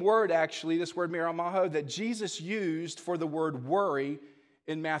same word, actually, this word miramaho, that Jesus used for the word worry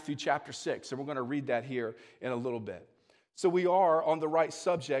in Matthew chapter 6. And we're going to read that here in a little bit. So we are on the right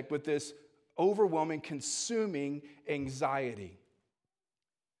subject with this overwhelming, consuming anxiety.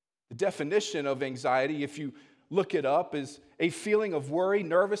 The definition of anxiety, if you look it up, is a feeling of worry,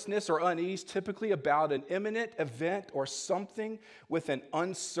 nervousness, or unease, typically about an imminent event or something with an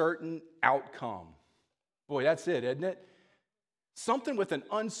uncertain outcome. Boy, that's it, isn't it? Something with an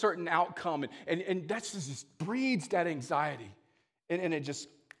uncertain outcome, and that just breeds that anxiety, and it just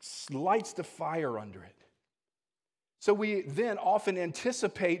lights the fire under it. So we then often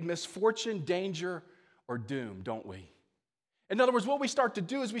anticipate misfortune, danger, or doom, don't we? In other words, what we start to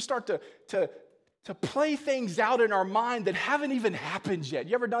do is we start to play things out in our mind that haven't even happened yet.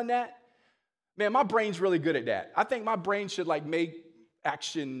 You ever done that? Man, my brain's really good at that. I think my brain should like make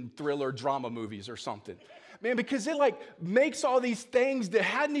action, thriller, drama movies or something. Man, because it like makes all these things that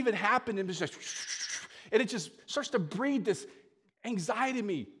hadn't even happened and it just starts to breed this anxiety in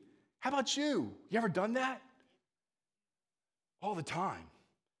me. How about you? You ever done that? All the time.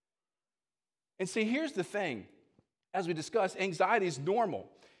 And see, here's the thing. As we discussed, anxiety is normal,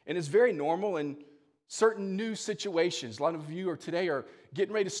 and it's very normal in certain new situations. A lot of you today are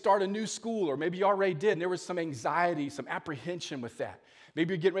getting ready to start a new school, or maybe you already did, and there was some anxiety, some apprehension with that.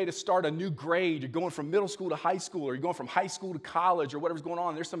 Maybe you're getting ready to start a new grade. You're going from middle school to high school, or you're going from high school to college, or whatever's going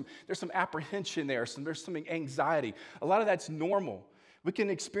on. There's some apprehension there. There's some anxiety. A lot of that's normal. We can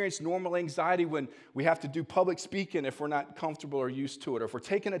experience normal anxiety when we have to do public speaking if we're not comfortable or used to it, or if we're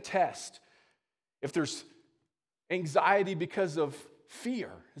taking a test. If there's anxiety because of fear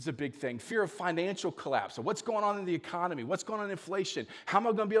is a big thing. Fear of financial collapse. So what's going on in the economy? What's going on in inflation? How am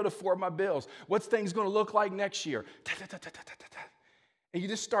I going to be able to afford my bills? What's things going to look like next year? And you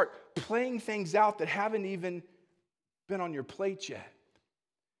just start playing things out that haven't even been on your plate yet.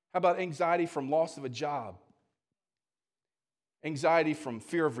 How about anxiety from loss of a job? Anxiety from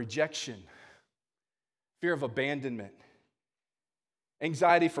fear of rejection, fear of abandonment,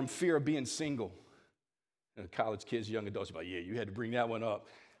 anxiety from fear of being single. And college kids, young adults, are like, yeah, you had to bring that one up.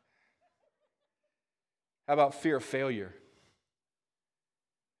 How about fear of failure?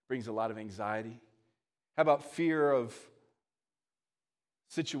 Brings a lot of anxiety. How about fear of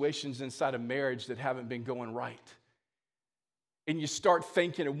situations inside of marriage that haven't been going right? And you start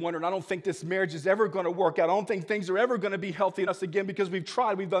thinking and wondering, I don't think this marriage is ever going to work out. I don't think things are ever going to be healthy in us again because we've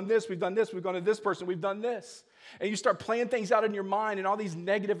tried. We've done this, we've gone to this person, we've done this. And you start playing things out in your mind, and all these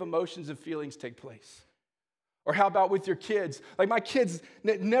negative emotions and feelings take place. Or how about with your kids? Like, my kid's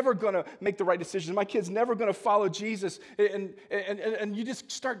never going to make the right decisions. My kid's never going to follow Jesus. And you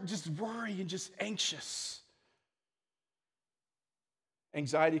just start just worrying and just anxious.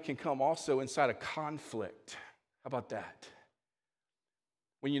 Anxiety can come also inside a conflict. How about that?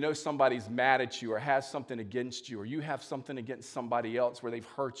 When you know somebody's mad at you or has something against you, or you have something against somebody else where they've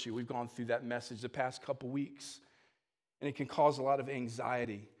hurt you. We've gone through that message the past couple weeks. And it can cause a lot of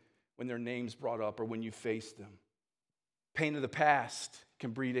anxiety when their name's brought up or when you face them. Pain of the past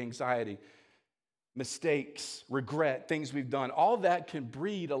can breed anxiety. Mistakes, regret, things we've done, all that can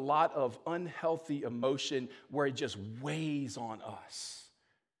breed a lot of unhealthy emotion where it just weighs on us.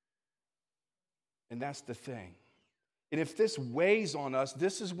 And that's the thing. And if this weighs on us,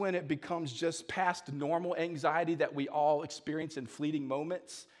 this is when it becomes just past normal anxiety that we all experience in fleeting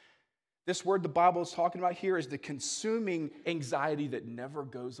moments. This word the Bible is talking about here is the consuming anxiety that never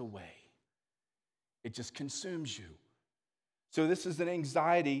goes away. It just consumes you. So this is an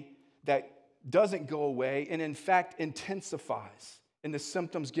anxiety that doesn't go away and in fact intensifies, and the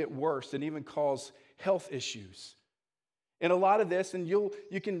symptoms get worse and even cause health issues. And a lot of this, and you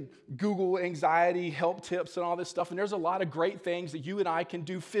can Google anxiety help tips and all this stuff, and there's a lot of great things that you and I can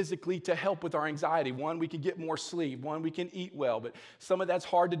do physically to help with our anxiety. One, we can get more sleep. One, we can eat well, but some of that's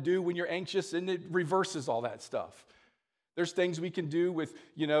hard to do when you're anxious, and it reverses all that stuff. There's things we can do with,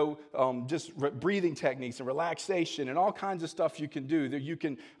 just breathing techniques and relaxation and all kinds of stuff you can do. That you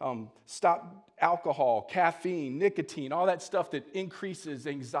can stop alcohol, caffeine, nicotine, all that stuff that increases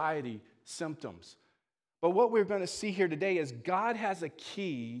anxiety symptoms. But what we're going to see here today is God has a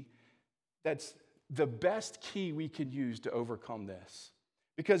key that's the best key we can use to overcome this.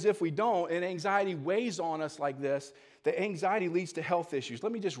 Because if we don't, and anxiety weighs on us like this, the anxiety leads to health issues.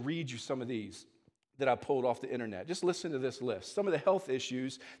 Let me just read you some of these that I pulled off the internet. Just listen to this list. Some of the health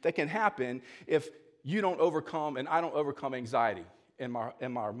issues that can happen if you don't overcome and I don't overcome anxiety in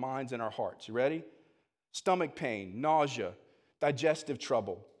our minds and our hearts. You ready? Stomach pain, nausea, digestive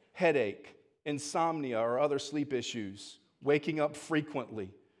trouble, headache, insomnia or other sleep issues, waking up frequently,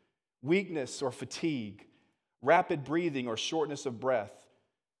 weakness or fatigue, rapid breathing or shortness of breath,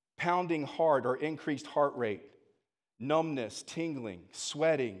 pounding heart or increased heart rate, numbness, tingling,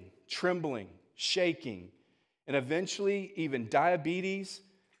 sweating, trembling, shaking, and eventually even diabetes,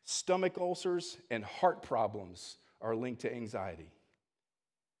 stomach ulcers, and heart problems are linked to anxiety.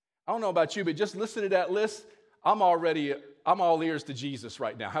 I don't know about you, but just listen to that list. I'm all ears to Jesus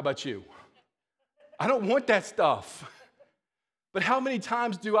right now. How about you? I don't want that stuff. But how many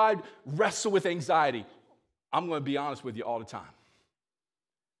times do I wrestle with anxiety? I'm going to be honest with you all the time.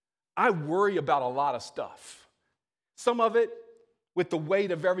 I worry about a lot of stuff. Some of it with the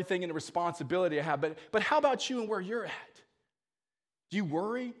weight of everything and the responsibility I have. But how about you and where you're at? Do you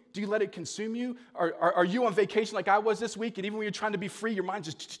worry? Do you let it consume you? Are you on vacation like I was this week, and even when you're trying to be free, your mind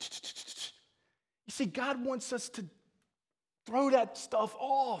just... You see, God wants us to throw that stuff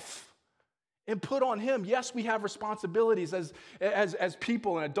off and put on him. Yes, we have responsibilities as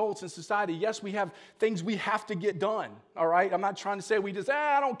people and adults in society. Yes, we have things we have to get done, all right? I'm not trying to say we just,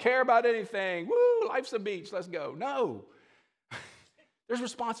 I don't care about anything. Woo, life's a beach, let's go. No. There's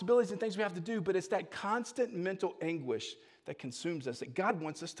responsibilities and things we have to do, but it's that constant mental anguish that consumes us that God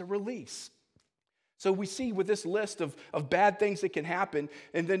wants us to release. So we see with this list of bad things that can happen,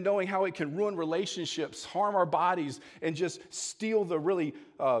 and then knowing how it can ruin relationships, harm our bodies, and just steal the really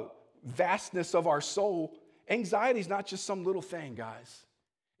vastness of our soul, anxiety is not just some little thing, guys.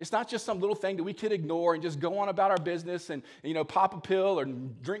 It's not just some little thing that we could ignore and just go on about our business and pop a pill or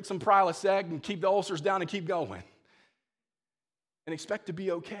drink some Prilosec and keep the ulcers down and keep going and expect to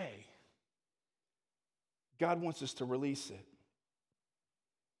be okay. God wants us to release it.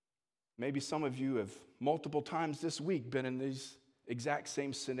 Maybe some of you have multiple times this week been in these exact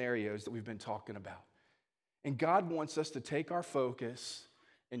same scenarios that we've been talking about. And God wants us to take our focus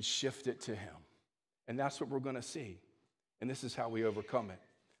and shift it to him. And that's what we're going to see. And this is how we overcome it.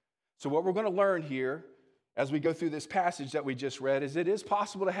 So what we're going to learn here as we go through this passage that we just read is it is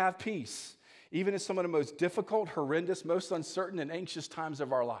possible to have peace, even in some of the most difficult, horrendous, most uncertain, and anxious times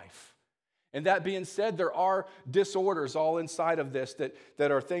of our life. And that being said, there are disorders all inside of this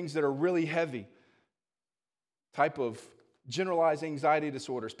that are things that are really heavy. Type of generalized anxiety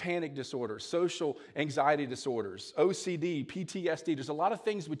disorders, panic disorders, social anxiety disorders, OCD, PTSD. There's a lot of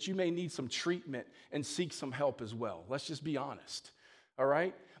things which you may need some treatment and seek some help as well. Let's just be honest, all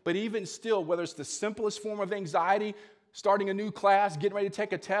right? But even still, whether it's the simplest form of anxiety, starting a new class, getting ready to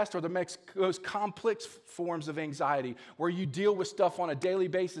take a test, or the most complex forms of anxiety where you deal with stuff on a daily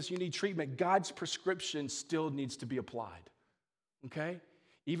basis, you need treatment, God's prescription still needs to be applied, okay?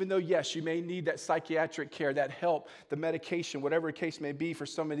 Even though, yes, you may need that psychiatric care, that help, the medication, whatever the case may be for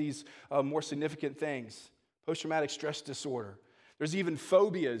some of these more significant things. Post-traumatic stress disorder. There's even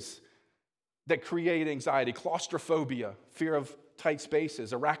phobias that create anxiety. Claustrophobia, fear of tight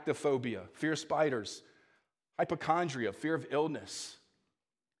spaces. Arachnophobia, fear of spiders. Hypochondria, fear of illness.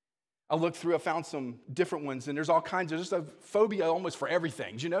 I looked through, I found some different ones, and there's all kinds of, just a phobia almost for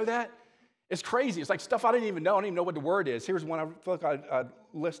everything. Do you know that? It's crazy. It's like stuff I didn't even know. I don't even know what the word is. Here's one, I feel like I'd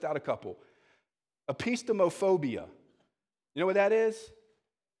list out a couple. Epistemophobia. You know what that is?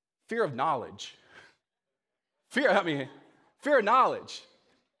 Fear of knowledge. Fear of knowledge.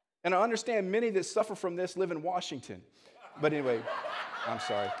 And I understand many that suffer from this live in Washington. But anyway, I'm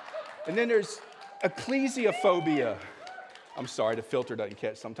sorry. And then there's ecclesiophobia. I'm sorry, the filter doesn't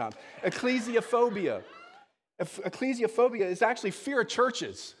catch sometimes. Ecclesiophobia. Ecclesiophobia is actually fear of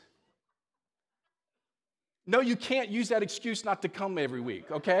churches. No, you can't use that excuse not to come every week,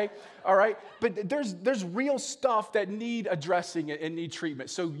 okay? All right? But there's real stuff that need addressing and need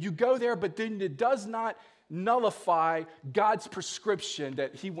treatment. So you go there, but then it does not nullify God's prescription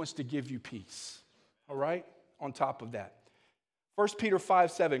that he wants to give you peace. All right? On top of that. 1 Peter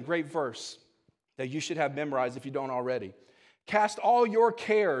 5:7, great verse that you should have memorized if you don't already. Cast all your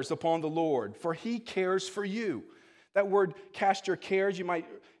cares upon the Lord, for he cares for you. That word, cast your cares, you might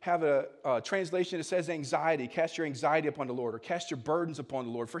have a translation that says anxiety. Cast your anxiety upon the Lord, or cast your burdens upon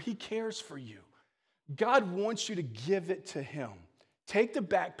the Lord, for he cares for you. God wants you to give it to him. Take the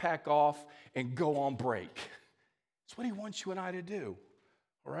backpack off and go on break. That's what he wants you and I to do,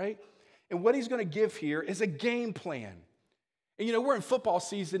 all right? And what he's going to give here is a game plan. And we're in football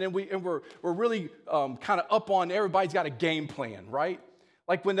season, and we're really kind of up on everybody's got a game plan, right?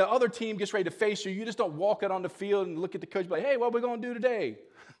 Like when the other team gets ready to face you, you just don't walk out on the field and look at the coach and be like, hey, what are we going to do today?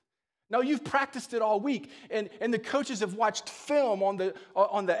 No, you've practiced it all week, and the coaches have watched film on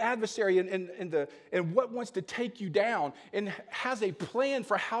the adversary and what wants to take you down, and has a plan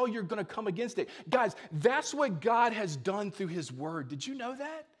for how you're going to come against it. Guys, that's what God has done through his word. Did you know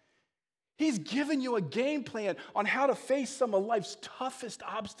that? He's given you a game plan on how to face some of life's toughest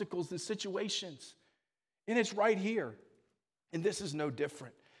obstacles and situations. And it's right here. And this is no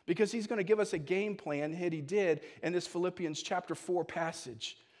different, because he's going to give us a game plan that he did in this Philippians chapter 4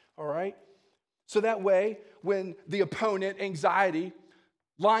 passage. All right? So that way, when the opponent, anxiety,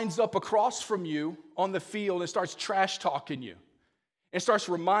 lines up across from you on the field and starts trash talking you and starts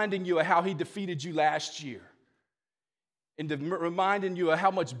reminding you of how he defeated you last year, and reminding you of how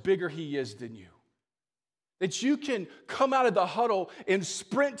much bigger he is than you, that you can come out of the huddle and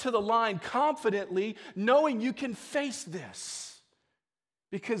sprint to the line confidently, knowing you can face this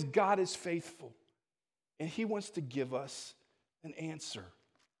because God is faithful and he wants to give us an answer.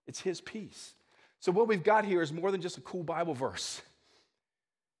 It's his peace. So what we've got here is more than just a cool Bible verse.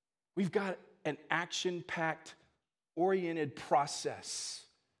 We've got an action-packed, oriented process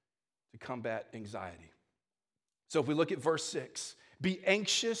to combat anxiety. So if we look at verse 6, be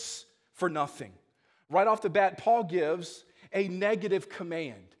anxious for nothing. Right off the bat, Paul gives a negative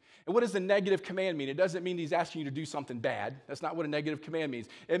command. And what does the negative command mean? It doesn't mean he's asking you to do something bad. That's not what a negative command means.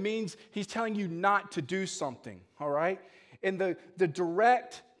 It means he's telling you not to do something, all right? And the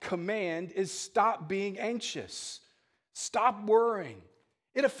direct command is stop being anxious. Stop worrying.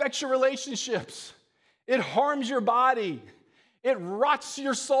 It affects your relationships. It harms your body. It rots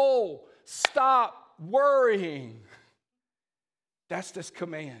your soul. Stop worrying. That's this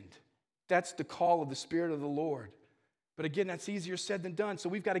command. That's the call of the Spirit of the Lord. But again, that's easier said than done. So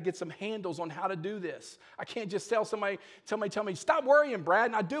we've got to get some handles on how to do this. I can't just tell me, stop worrying, Brad,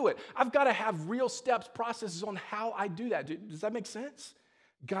 and I do it. I've got to have real steps, processes on how I do that. Does that make sense?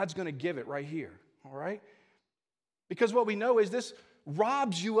 God's going to give it right here, all right? Because what we know is this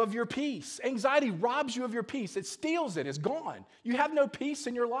robs you of your peace. Anxiety robs you of your peace. It steals it. It's gone. You have no peace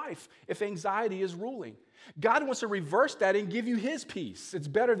in your life if anxiety is ruling. God wants to reverse that and give you his peace. It's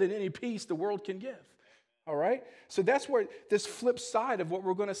better than any peace the world can give. All right? So that's where this flip side of what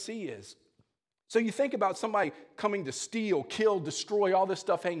we're going to see is. So you think about somebody coming to steal, kill, destroy, all this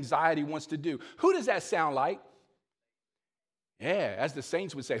stuff anxiety wants to do. Who does that sound like? Yeah, as the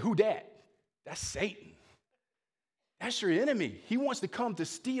saints would say, who dat? That's Satan. That's your enemy. He wants to come to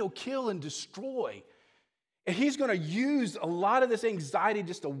steal, kill, and destroy. And he's going to use a lot of this anxiety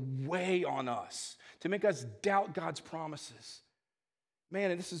just to weigh on us, to make us doubt God's promises. Man,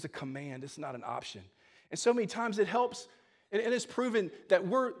 and this is a command. It's not an option. And so many times it helps, and it's proven that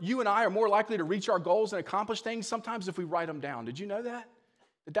you and I are more likely to reach our goals and accomplish things sometimes if we write them down. Did you know that?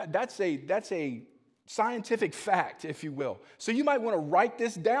 That's a scientific fact, if you will. So you might want to write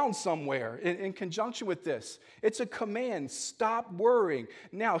this down somewhere in conjunction with this. It's a command. Stop worrying.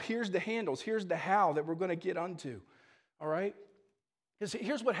 Now, here's the handles. Here's the how that we're going to get onto. All right?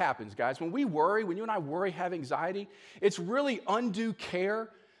 Here's what happens, guys. When we worry, when you and I worry, have anxiety, it's really undue care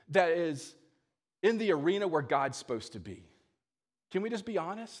that is in the arena where God's supposed to be. Can we just be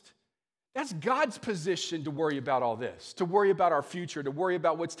honest? That's God's position to worry about all this, to worry about our future, to worry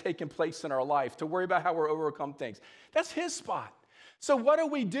about what's taking place in our life, to worry about how we're overcome things. That's his spot. So what do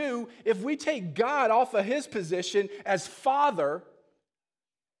we do if we take God off of his position as Father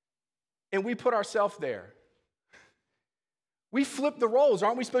and we put ourselves there? We flip the roles.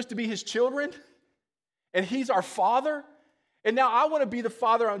 Aren't we supposed to be his children? And he's our Father? And now I want to be the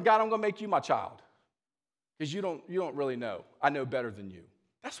Father, and God, I'm going to make you my child. Because you don't really know. I know better than you.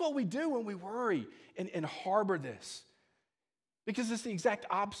 That's what we do when we worry and harbor this. Because it's the exact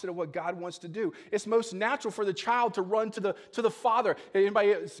opposite of what God wants to do. It's most natural for the child to run to the father.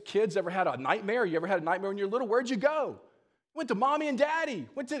 Anybody, kids, ever had a nightmare? You ever had a nightmare when you were little? Where'd you go? Went to mommy and daddy.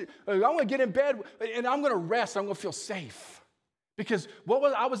 I'm going to get in bed and I'm going to rest. I'm going to feel safe. Because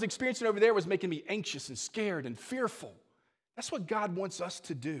what I was experiencing over there was making me anxious and scared and fearful. That's what God wants us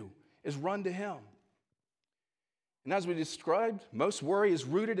to do, is run to him. And as we described, most worry is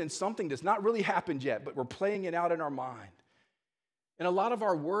rooted in something that's not really happened yet, but we're playing it out in our mind. And a lot of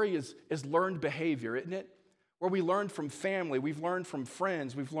our worry is learned behavior, isn't it? Where we learned from family, we've learned from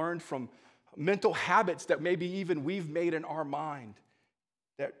friends, we've learned from mental habits that maybe even we've made in our mind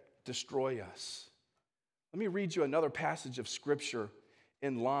that destroy us. Let me read you another passage of Scripture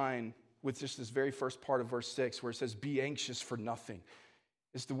in line with just this very first part of verse 6 where it says, be anxious for nothing.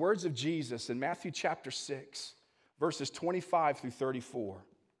 It's the words of Jesus in Matthew chapter 6. Verses 25 through 34.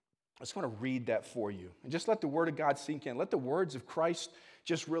 I just want to read that for you. And just let the word of God sink in. Let the words of Christ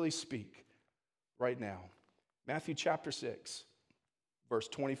just really speak right now. Matthew chapter 6, verse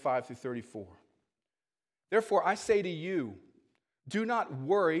 25 through 34. Therefore, I say to you, do not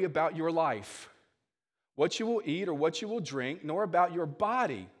worry about your life, what you will eat or what you will drink, nor about your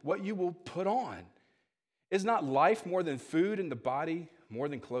body, what you will put on. Is not life more than food and the body more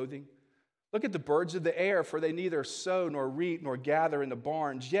than clothing? Look at the birds of the air, for they neither sow nor reap nor gather in the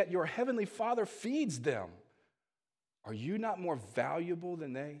barns, yet your heavenly Father feeds them. Are you not more valuable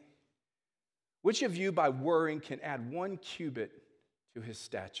than they? Which of you by worrying can add 1 cubit to his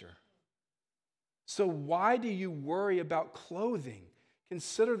stature? So why do you worry about clothing?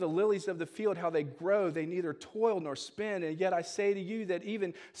 Consider the lilies of the field, how they grow. They neither toil nor spin. And yet I say to you that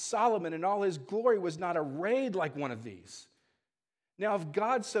even Solomon in all his glory was not arrayed like one of these. Now, if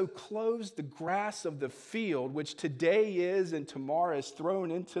God so clothes the grass of the field, which today is and tomorrow is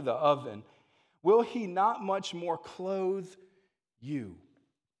thrown into the oven, will he not much more clothe you,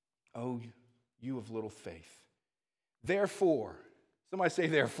 O you of little faith? Therefore, somebody say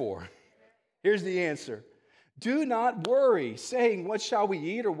therefore. Here's the answer. Do not worry, saying, what shall we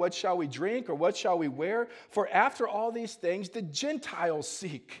eat, or what shall we drink, or what shall we wear? For after all these things the Gentiles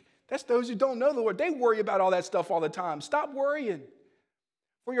seek. That's those who don't know the Lord. They worry about all that stuff all the time. Stop worrying.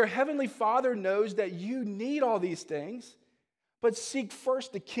 For your heavenly Father knows that you need all these things. But seek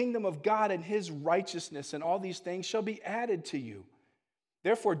first the kingdom of God and his righteousness, and all these things shall be added to you.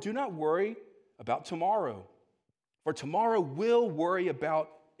 Therefore, do not worry about tomorrow, for tomorrow will worry about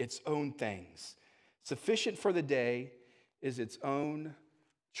its own things. Sufficient for the day is its own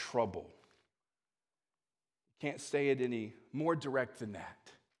trouble. Can't say it any more direct than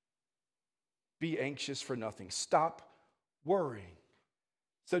that. Be anxious for nothing. Stop worrying.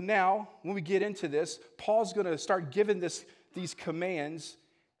 So now, when we get into this, Paul's going to start giving these commands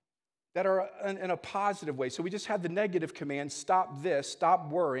that are in a positive way. So we just had the negative command, stop this, stop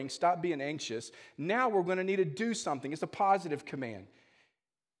worrying, stop being anxious. Now we're going to need to do something. It's a positive command.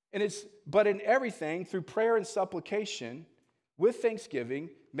 But in everything, through prayer and supplication, with thanksgiving,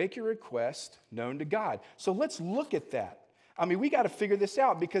 make your request known to God. So let's look at that. I mean, we got to figure this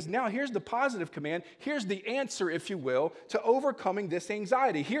out, because now here's the positive command. Here's the answer, if you will, to overcoming this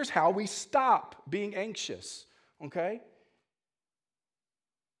anxiety. Here's how we stop being anxious, okay?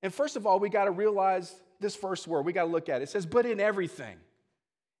 And first of all, we got to realize this first word. We got to look at it. It says, but in everything.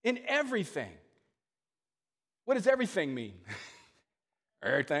 In everything. What does everything mean?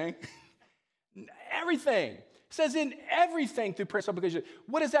 Everything. Everything. It says in everything through prayer and supplication.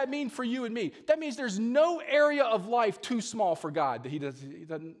 What does that mean for you and me? That means there's no area of life too small for God that he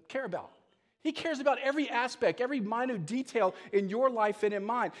doesn't care about. He cares about every aspect, every minute detail in your life and in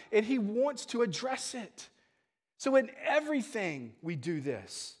mine, and he wants to address it. So in everything we do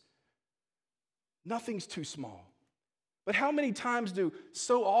this. Nothing's too small. But how many times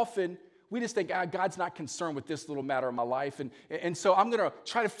so often we just think, God's not concerned with this little matter of my life, and so I'm going to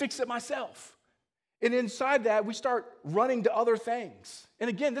try to fix it myself. And inside that, we start running to other things. And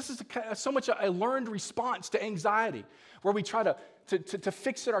again, this is so much a learned response to anxiety, where we try to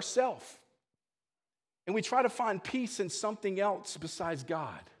fix it ourselves. And we try to find peace in something else besides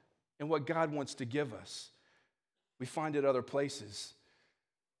God and what God wants to give us. We find it other places.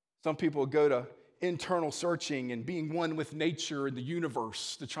 Some people go to internal searching and being one with nature and the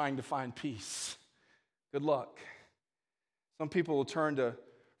universe to trying to find peace. Good luck. Some people will turn to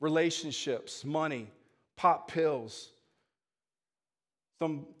relationships, money, pop pills.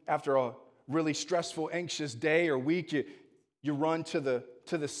 Some, after a really stressful, anxious day or week, you run to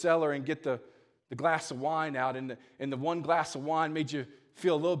the cellar and get the glass of wine out, and the one glass of wine made you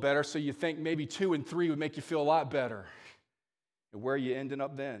feel a little better, so you think maybe 2 and 3 would make you feel a lot better. And where are you ending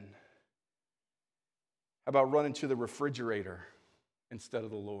up then? How about running to the refrigerator instead of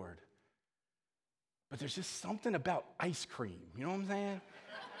the Lord? But there's just something about ice cream, you know what I'm saying?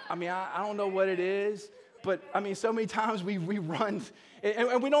 I mean, I don't know what it is, but I mean, so many times we run,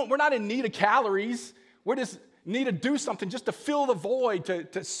 and we're not in need of calories. We're just need to do something just to fill the void,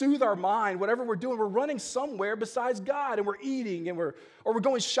 to soothe our mind. Whatever we're doing, we're running somewhere besides God, and we're eating, or we're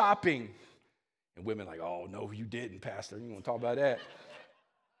going shopping. And women are like, oh, no, you didn't, Pastor. You want to talk about that?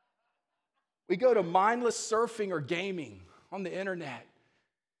 We go to mindless surfing or gaming on the internet.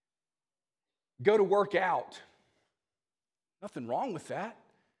 Go to work out. Nothing wrong with that.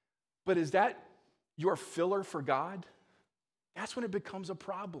 But is that your filler for God? That's when it becomes a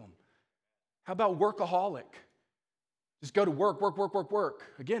problem. How about workaholic? Just go to work.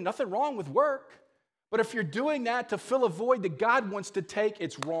 Again, nothing wrong with work. But if you're doing that to fill a void that God wants to take,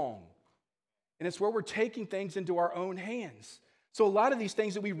 it's wrong. And it's where we're taking things into our own hands. So a lot of these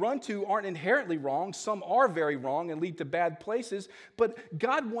things that we run to aren't inherently wrong. Some are very wrong and lead to bad places. But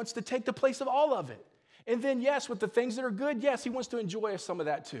God wants to take the place of all of it. And then, yes, with the things that are good, yes, he wants to enjoy some of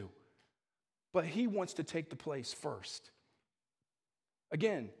that too. But he wants to take the place first.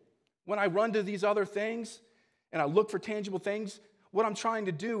 Again, when I run to these other things and I look for tangible things, what I'm trying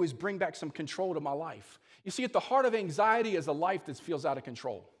to do is bring back some control to my life. You see, at the heart of anxiety is a life that feels out of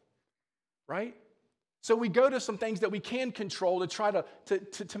control, right? So we go to some things that we can control to try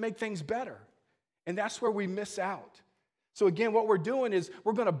to make things better. And that's where we miss out. So again, what we're doing is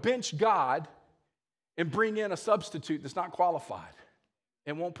we're going to bench God and bring in a substitute that's not qualified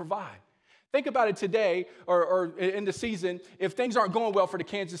and won't provide. Think about it today or in the season, if things aren't going well for the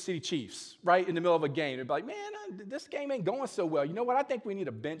Kansas City Chiefs, right, in the middle of a game. They'd be like, man, this game ain't going so well. You know what? I think we need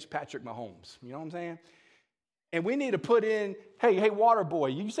to bench Patrick Mahomes. You know what I'm saying? And we need to put in, hey, water boy,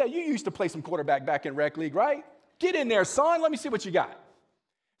 you said you used to play some quarterback back in rec league, right? Get in there, son. Let me see what you got.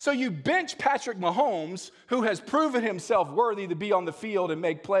 So you bench Patrick Mahomes, who has proven himself worthy to be on the field and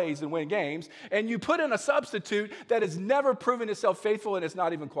make plays and win games, and you put in a substitute that has never proven itself faithful and is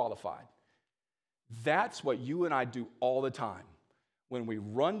not even qualified. That's what you and I do all the time. When we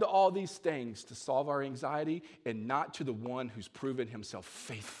run to all these things to solve our anxiety and not to the one who's proven himself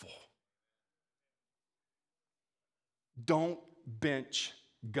faithful. Don't bench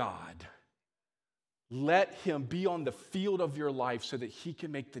God. Let him be on the field of your life so that he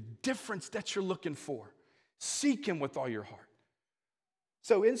can make the difference that you're looking for. Seek him with all your heart.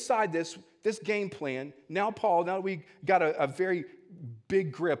 So inside this game plan, now that we got a very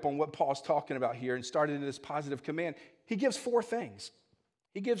big grip on what Paul's talking about here and started in this positive command, he gives 4 things.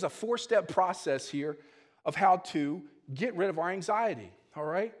 He gives a 4-step process here of how to get rid of our anxiety, all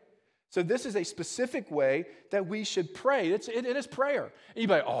right? So this is a specific way that we should pray. It is prayer. And you'd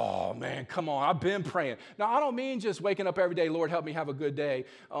be like, oh, man, come on, I've been praying. Now, I don't mean just waking up every day, Lord, help me have a good day.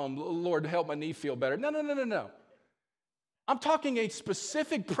 Lord, help my knee feel better. No. I'm talking a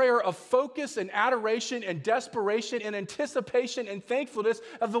specific prayer of focus and adoration and desperation and anticipation and thankfulness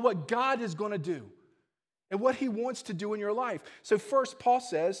of what God is going to do and what he wants to do in your life. So first, Paul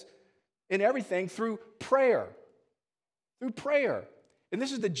says, in everything, through prayer. Through prayer. And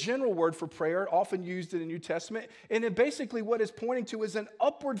this is the general word for prayer, often used in the New Testament. And then basically what it's pointing to is an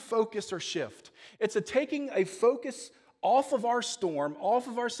upward focus or shift. It's taking a focus off of our storm, off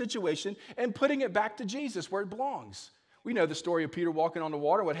of our situation, and putting it back to Jesus where it belongs. We know the story of Peter walking on the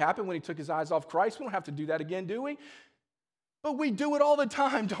water, what happened when he took his eyes off Christ. We don't have to do that again, do we? But we do it all the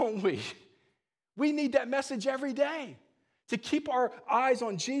time, don't we? We need that message every day to keep our eyes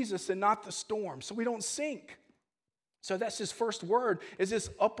on Jesus and not the storm so we don't sink. So that's his first word, is this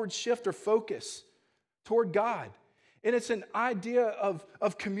upward shift or focus toward God. And it's an idea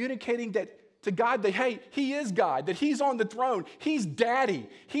of communicating that to God that, hey, he is God, that he's on the throne, he's daddy,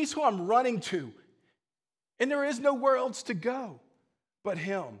 he's who I'm running to. And there is nowhere else to go but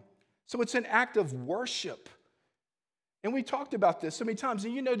him. So it's an act of worship. And we talked about this so many times.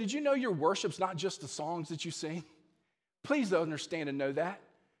 And did you know your worship's not just the songs that you sing? Please understand and know that.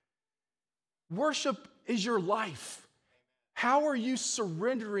 Worship is your life. How are you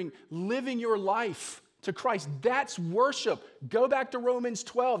surrendering, living your life to Christ? That's worship. Go back to Romans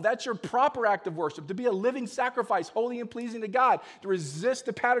 12. That's your proper act of worship, to be a living sacrifice, holy and pleasing to God, to resist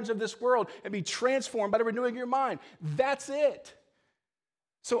the patterns of this world and be transformed by the renewing of your mind. That's it.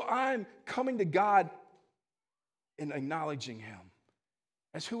 So I'm coming to God and acknowledging him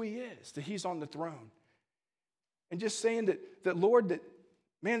as who he is, that he's on the throne. And just saying that Lord,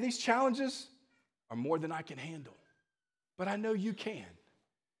 man, these challenges are more than I can handle. But I know you can,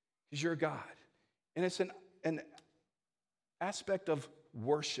 because you're God. And it's an aspect of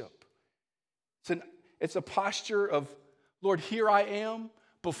worship. It's a posture of, Lord, here I am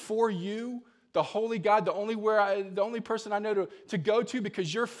before you, the holy God, the only person I know to go to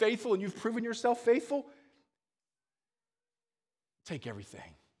because you're faithful and you've proven yourself faithful. Take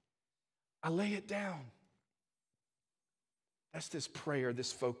everything. I lay it down. That's this prayer,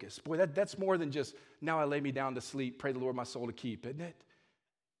 this focus. Boy, that's more than just, now I lay me down to sleep, pray the Lord my soul to keep, isn't it?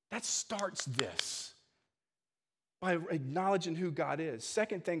 That starts this by acknowledging who God is.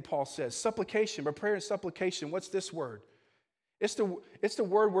 Second thing Paul says, supplication, but prayer and supplication, what's this word? It's the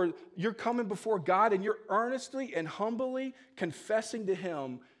word where you're coming before God and you're earnestly and humbly confessing to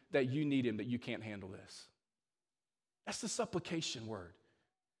him that you need him, that you can't handle this. That's the supplication word.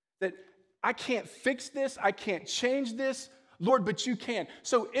 That I can't fix this, I can't change this, Lord, but you can.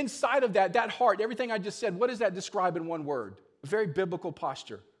 So inside of that heart, everything I just said, what does that describe in one word? A very biblical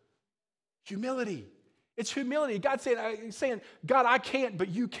posture. Humility. It's humility. God's saying, God, I can't, but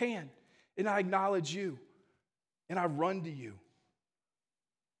you can. And I acknowledge you. And I run to you.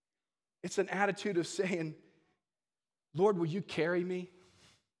 It's an attitude of saying, Lord, will you carry me?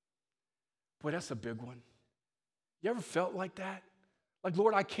 Boy, that's a big one. You ever felt like that? Like,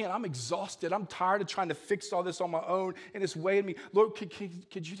 Lord, I can't. I'm exhausted. I'm tired of trying to fix all this on my own, and it's weighing me. Lord, could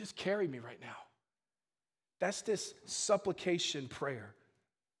you just carry me right now? That's this supplication prayer.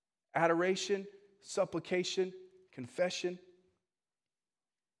 Adoration, supplication, confession.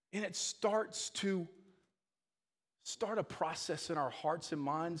 And it starts a process in our hearts and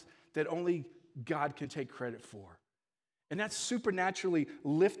minds that only God can take credit for. And that's supernaturally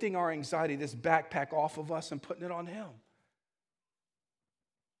lifting our anxiety, this backpack off of us and putting it on him.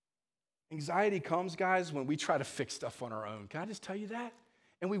 Anxiety comes, guys, when we try to fix stuff on our own. Can I just tell you that?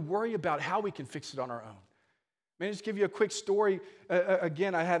 And we worry about how we can fix it on our own. May I just give you a quick story?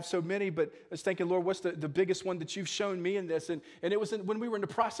 Again, I have so many, but I was thinking, Lord, what's the biggest one that you've shown me in this? And it was when we were in the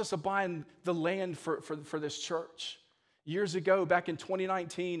process of buying the land for this church. Years ago, back in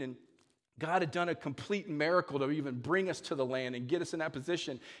 2019, and God had done a complete miracle to even bring us to the land and get us in that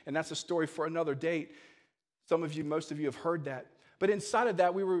position. And that's a story for another date. Most of you have heard that. But inside of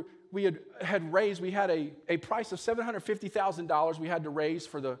that, we had raised, we had a price of $750,000 we had to raise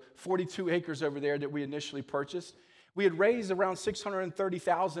for the 42 acres over there that we initially purchased. We had raised around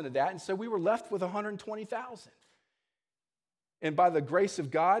 $630,000 of that, and so we were left with $120,000. And by the grace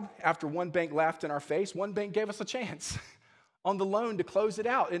of God, after one bank laughed in our face, one bank gave us a chance on the loan to close it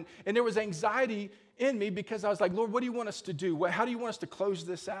out. And there was anxiety in me because I was like, Lord, what do you want us to do? How do you want us to close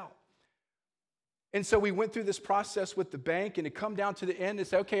this out? And so we went through this process with the bank, and it come down to the end and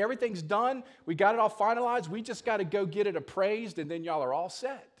say, okay, everything's done. We got it all finalized. We just got to go get it appraised, and then y'all are all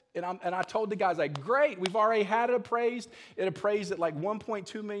set. And I told the guys, like, great, we've already had it appraised. It appraised at like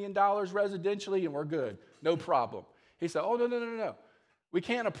 $1.2 million residentially, and we're good. No problem. He said, oh, no. We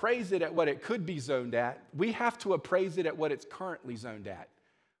can't appraise it at what it could be zoned at. We have to appraise it at what it's currently zoned at.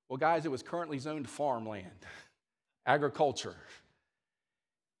 Well, guys, it was currently zoned farmland, agriculture.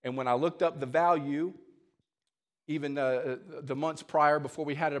 And when I looked up the value, even the months prior, before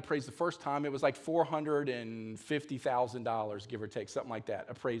we had it appraised the first time, it was like $450,000, give or take, something like that,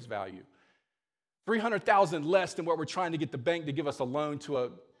 appraised value. $300,000 less than what we're trying to get the bank to give us a loan to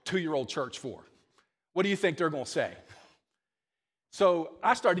a 2-year-old church for. What do you think they're going to say? So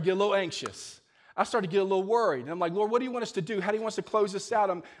I started to get a little anxious. I started to get a little worried. And I'm like, Lord, what do you want us to do? How do you want us to close this out?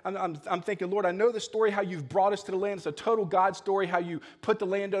 I'm thinking, Lord, I know the story, how you've brought us to the land. It's a total God story, how you put the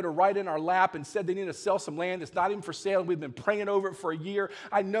landowner right in our lap and said they need to sell some land. It's not even for sale. We've been praying over it for a year.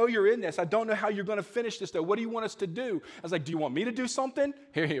 I know you're in this. I don't know how you're going to finish this, though. What do you want us to do? I was like, do you want me to do something?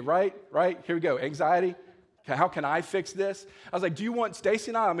 Here, right? Here we go. Anxiety. How can I fix this? I was like, do you want Stacy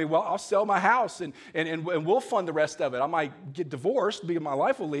and I? Well, I'll sell my house and we'll fund the rest of it. I might get divorced because my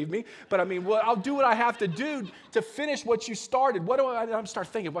wife will leave me. But I'll do what I have to do to finish what you started. I'm start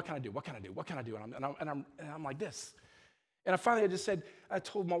thinking, what can I do? And I'm like this. And I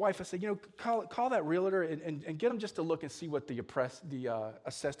told my wife, I said, call that realtor and get them just to look and see what the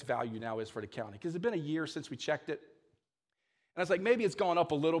assessed value now is for the county. Because it's been a year since we checked it. And I was like, maybe it's gone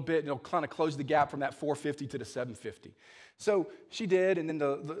up a little bit, and it'll kind of close the gap from that 450 to the 750. So she did, and then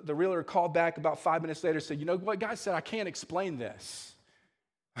the realtor called back about 5 minutes later and said, you know what, guys said, I can't explain this.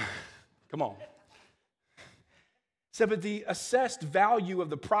 Come on. Said, but the assessed value of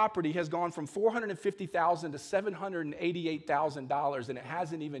the property has gone from $450,000 to $788,000, and it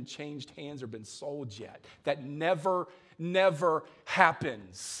hasn't even changed hands or been sold yet. That never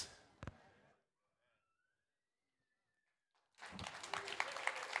happens.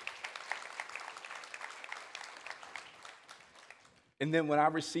 And then when I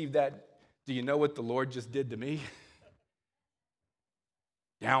received that, do you know what the Lord just did to me?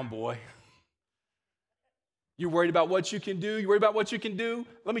 Down, boy. You're worried about what you can do? You worried about what you can do?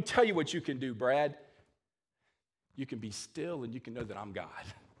 Let me tell you what you can do, Brad. You can be still and you can know that I'm God.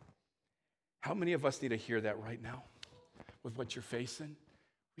 How many of us need to hear that right now with what you're facing?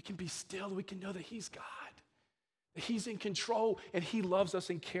 We can be still and we can know that He's God, that He's in control and He loves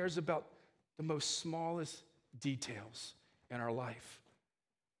us and cares about the most smallest details in our life.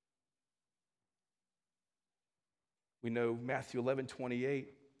 We know Matthew 11:28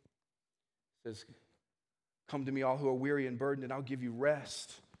 says, come to me all who are weary and burdened and I'll give you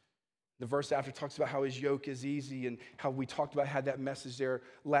rest. The verse after talks about how His yoke is easy and how we talked about, had that message there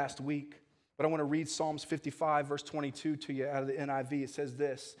last week. But I want to read Psalms 55 verse 22 to you out of the NIV. It says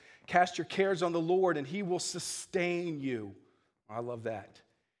this, cast your cares on the Lord and He will sustain you. I love that.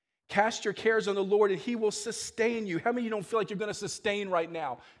 Cast your cares on the Lord and He will sustain you. How many of you don't feel like you're going to sustain right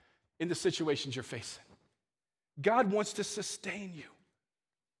now in the situations you're facing? God wants to sustain you.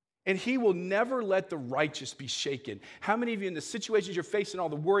 And He will never let the righteous be shaken. How many of you in the situations you're facing, all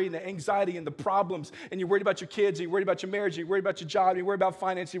the worry and the anxiety and the problems, and you're worried about your kids, and you're worried about your marriage, and you're worried about your job, and you're worried about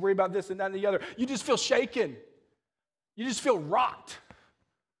finance, you're worried about this and that and the other, you just feel shaken. You just feel rocked.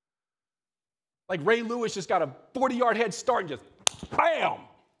 Like Ray Lewis just got a 40-yard head start and just bam!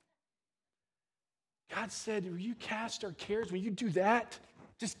 God said, when you cast our cares, when you do that,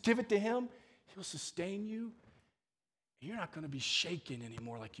 just give it to Him, He'll sustain you. You're not going to be shaken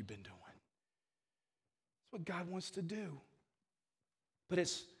anymore like you've been doing. That's what God wants to do. But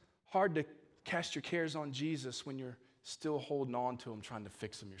it's hard to cast your cares on Jesus when you're still holding on to Him, trying to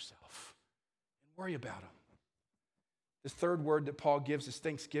fix them yourself. And worry about Him. This third word that Paul gives is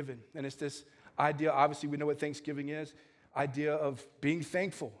thanksgiving. And it's this idea, obviously we know what thanksgiving is, idea of being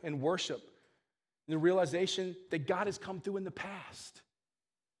thankful and worship. And the realization that God has come through in the past.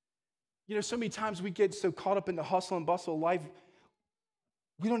 You know, so many times we get so caught up in the hustle and bustle of life,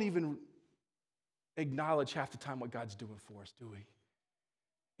 we don't even acknowledge half the time what God's doing for us, do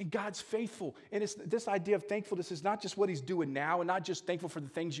we? And God's faithful. And it's this idea of thankfulness is not just what he's doing now and not just thankful for the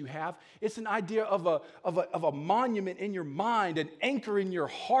things you have. It's an idea of a monument in your mind, an anchor in your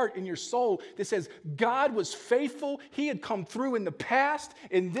heart, in your soul that says, God was faithful. He had come through in the past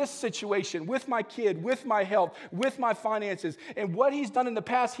in this situation with my kid, with my health, with my finances. And what he's done in the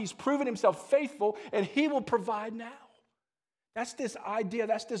past, he's proven himself faithful, and he will provide now. That's this idea,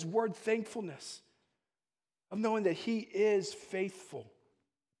 that's this word thankfulness of knowing that he is faithful.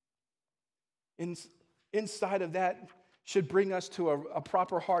 Inside of that should bring us to a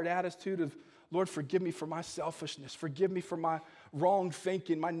proper heart attitude of, Lord, forgive me for my selfishness. Forgive me for my wrong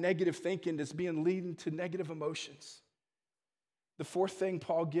thinking, my negative thinking that's leading to negative emotions. The fourth thing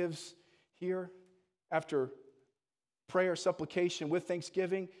Paul gives here after prayer, supplication with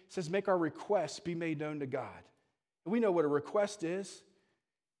thanksgiving, says, make our requests be made known to God. And we know what a request is.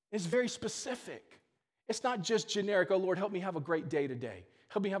 It's very specific. It's not just generic, oh, Lord, help me have a great day today.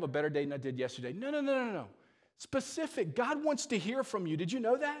 Help me have a better day than I did yesterday. No. Specific. God wants to hear from you. Did you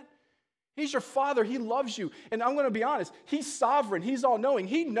know that? He's your Father. He loves you. And I'm going to be honest. He's sovereign. He's all-knowing.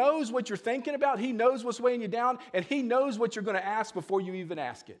 He knows what you're thinking about. He knows what's weighing you down. And he knows what you're going to ask before you even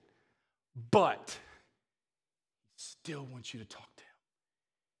ask it. But he still wants you to talk to him.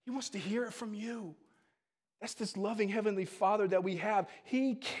 He wants to hear it from you. That's this loving Heavenly Father that we have.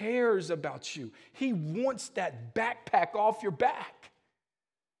 He cares about you. He wants that backpack off your back.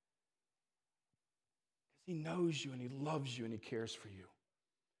 He knows you and he loves you and he cares for you.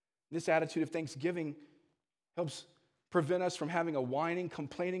 This attitude of thanksgiving helps prevent us from having a whining,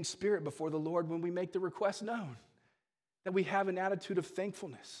 complaining spirit before the Lord when we make the request known. That we have an attitude of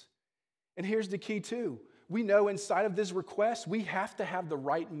thankfulness. And here's the key too. We know inside of this request, we have to have the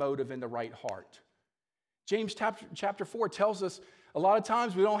right motive and the right heart. James chapter 4 tells us a lot of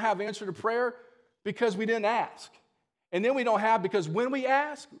times we don't have answer to prayer because we didn't ask. And then we don't have because when we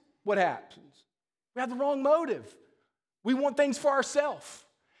ask, what happens? We have the wrong motive. We want things for ourselves.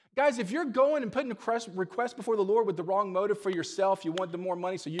 Guys, if you're going and putting a request before the Lord with the wrong motive for yourself, you want the more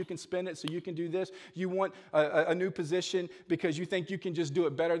money so you can spend it, so you can do this, you want a new position because you think you can just do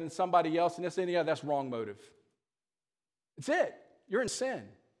it better than somebody else, and that's wrong motive. That's it. You're in sin.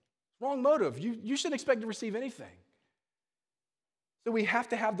 Wrong motive. You shouldn't expect to receive anything. So we have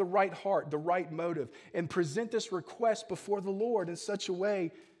to have the right heart, the right motive, and present this request before the Lord in such a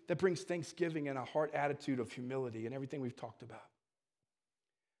way that brings thanksgiving and a heart attitude of humility and everything we've talked about.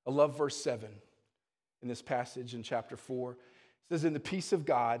 I love verse 7 in this passage in chapter 4. It says, and the peace of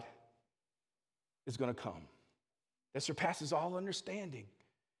God is going to come that surpasses all understanding.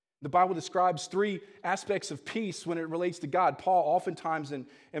 The Bible describes three aspects of peace when it relates to God. Paul oftentimes in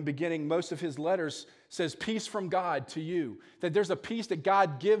beginning most of his letters says peace from God to you. That there's a peace that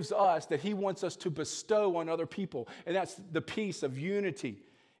God gives us that he wants us to bestow on other people. And that's the peace of unity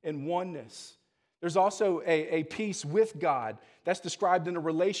and oneness. There's also a peace with God. That's described in a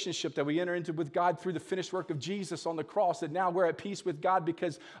relationship that we enter into with God through the finished work of Jesus on the cross. And now we're at peace with God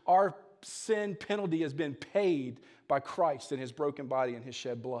because our sin penalty has been paid by Christ and his broken body and his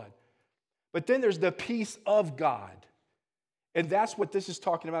shed blood. But then there's the peace of God. And that's what this is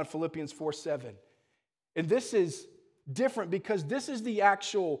talking about in Philippians 4:7. And this is different because this is the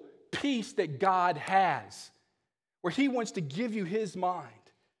actual peace that God has, where he wants to give you his mind.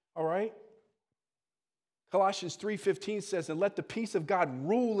 All right? Colossians 3:15 says, and let the peace of God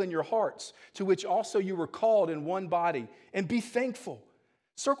rule in your hearts, to which also you were called in one body, and be thankful.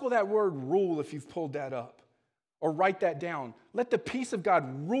 Circle that word rule if you've pulled that up, or write that down. Let the peace of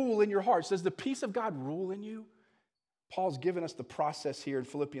God rule in your hearts. Does the peace of God rule in you? Paul's given us the process here in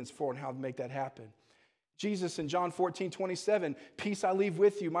Philippians 4 and how to make that happen. Jesus in John 14:27, peace I leave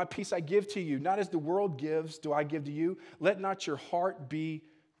with you, my peace I give to you. Not as the world gives, do I give to you. Let not your heart be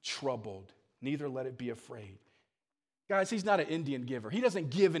troubled, neither let it be afraid. Guys, he's not an Indian giver. He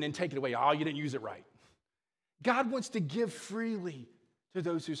doesn't give and then take it away. Oh, you didn't use it right. God wants to give freely to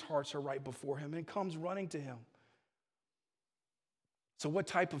those whose hearts are right before him and comes running to him. So what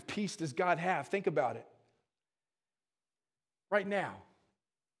type of peace does God have? Think about it. Right now,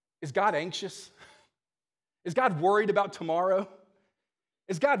 is God anxious? Is God worried about tomorrow?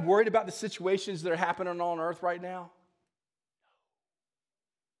 Is God worried about the situations that are happening on earth right now?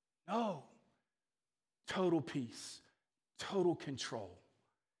 No. Total peace, total control.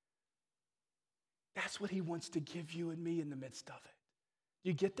 That's what he wants to give you and me in the midst of it.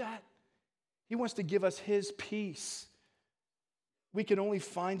 You get that? He wants to give us his peace. We can only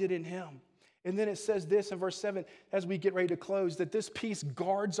find it in him. And then it says this in verse 7, as we get ready to close, that this peace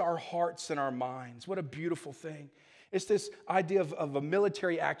guards our hearts and our minds. What a beautiful thing. It's this idea of a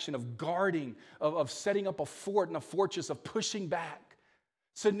military action, of guarding, of setting up a fort and a fortress, of pushing back.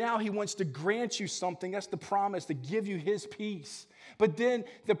 So now he wants to grant you something. That's the promise, to give you his peace. But then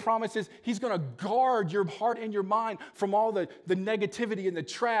the promise is he's going to guard your heart and your mind from all the negativity and the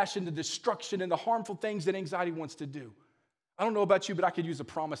trash and the destruction and the harmful things that anxiety wants to do. I don't know about you, but I could use a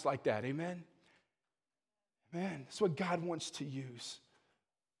promise like that. Amen? Man, that's what God wants to use.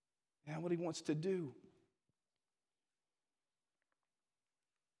 And what he wants to do.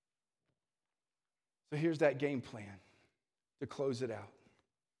 So here's that game plan to close it out.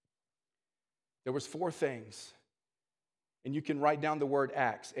 There was 4 things, and you can write down the word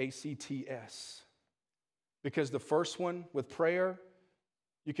acts, A-C-T-S, because the first one with prayer,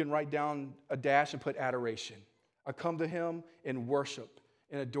 you can write down a dash and put adoration. I come to him in worship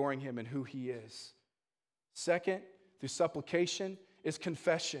and adoring him and who he is. Second, through supplication, is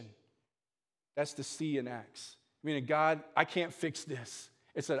confession. That's the C in Acts. Meaning, God, I can't fix this.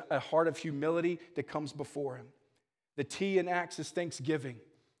 It's a heart of humility that comes before him. The T in Acts is thanksgiving.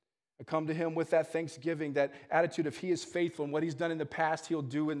 I come to him with that thanksgiving, that attitude of he is faithful, and what he's done in the past, he'll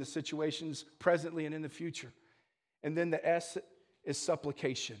do in the situations presently and in the future. And then the S is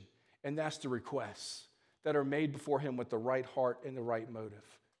supplication, and that's the requests that are made before him with the right heart and the right motive.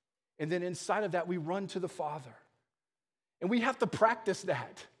 And then inside of that, we run to the Father. And we have to practice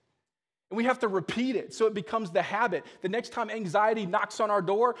that. And we have to repeat it so it becomes the habit. The next time anxiety knocks on our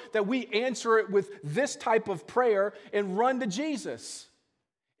door, that we answer it with this type of prayer and run to Jesus.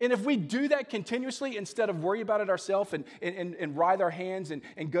 And if we do that continuously, instead of worry about it ourselves and writhe our hands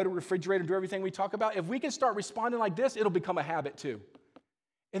and go to the refrigerator and do everything we talk about, if we can start responding like this, it'll become a habit too.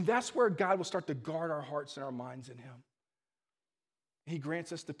 And that's where God will start to guard our hearts and our minds in him. He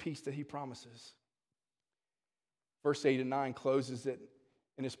grants us the peace that he promises. Verse 8 and 9 closes it,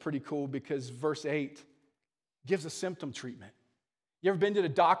 and it's pretty cool because verse 8 gives a symptom treatment. You ever been to the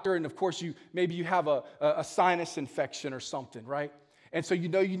doctor, and of course maybe you have a sinus infection or something, right? And so you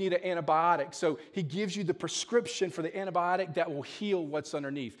know you need an antibiotic. So he gives you the prescription for the antibiotic that will heal what's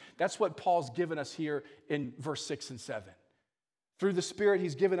underneath. That's what Paul's given us here in verse 6 and 7. Through the Spirit,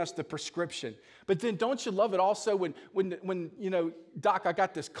 he's given us the prescription. But then don't you love it also when you know, Doc, I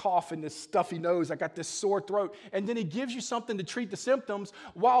got this cough and this stuffy nose, I got this sore throat, and then he gives you something to treat the symptoms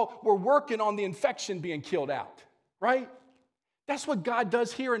while we're working on the infection being killed out, right? That's what God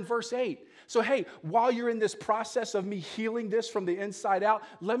does here in verse 8. So, hey, while you're in this process of me healing this from the inside out,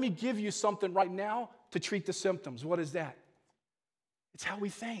 let me give you something right now to treat the symptoms. What is that? It's how we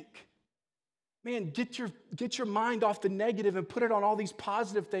think. Man, get your mind off the negative and put it on all these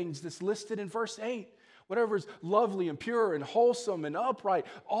positive things that's listed in verse 8. Whatever is lovely and pure and wholesome and upright,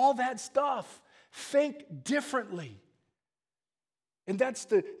 all that stuff. Think differently. And that's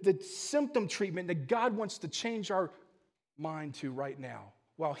the symptom treatment that God wants to change our mind to right now,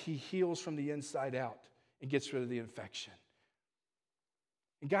 while he heals from the inside out and gets rid of the infection.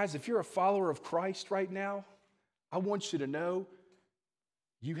 And guys, if you're a follower of Christ right now, I want you to know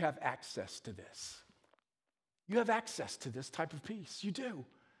you have access to this. You have access to this type of peace. You do.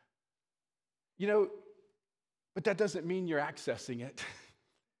 You know, but that doesn't mean you're accessing it.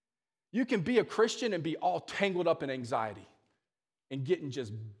 You can be a Christian and be all tangled up in anxiety and getting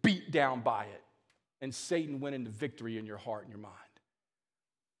just beat down by it, and Satan winning the victory in your heart and your mind.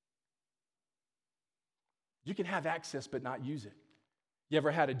 You can have access but not use it. You ever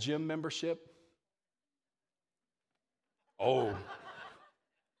had a gym membership? Oh.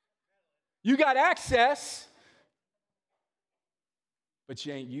 You got access, but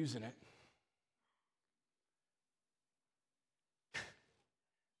you ain't using it.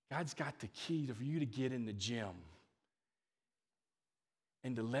 God's got the key for you to get in the gym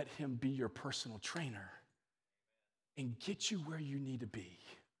and to let him be your personal trainer and get you where you need to be.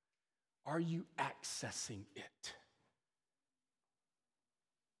 Are you accessing it?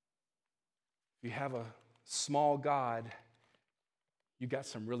 If you have a small God, you got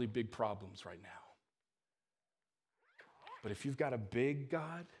some really big problems right now. But if you've got a big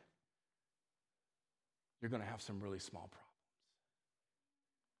God, you're going to have some really small problems.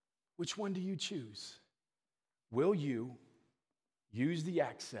 Which one do you choose? Will you use the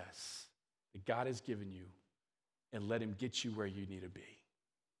access that God has given you and let him get you where you need to be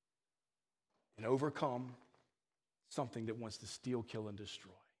and overcome something that wants to steal, kill, and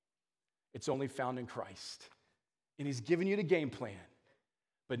destroy? It's only found in Christ. And he's given you the game plan.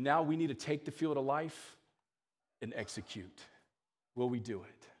 But now we need to take the field of life and execute. Will we do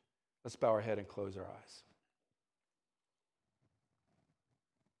it? Let's bow our head and close our eyes.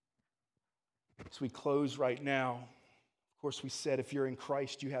 As we close right now, of course, we said if you're in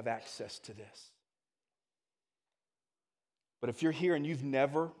Christ, you have access to this. But if you're here and you've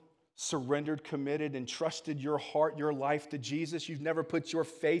never surrendered, committed, and trusted your heart, your life to Jesus, you've never put your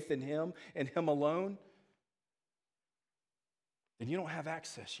faith in Him and Him alone, then you don't have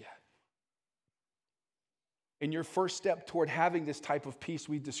access yet. And your first step toward having this type of peace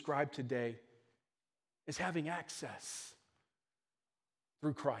we described today is having access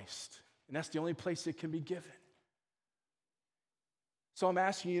through Christ. And that's the only place it can be given. So I'm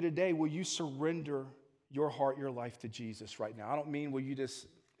asking you today, will you surrender your heart, your life to Jesus right now? I don't mean will you just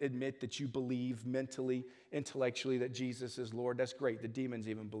admit that you believe mentally, intellectually that Jesus is Lord. That's great. The demons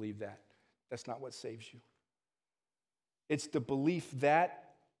even believe that. That's not what saves you. It's the belief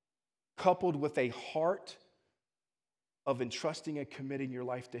that coupled with a heart of entrusting and committing your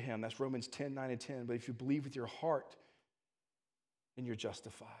life to Him. That's Romans 10, 9, and 10. But if you believe with your heart, then you're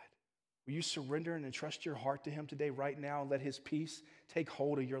justified. Will you surrender and entrust your heart to Him today, right now, and let His peace take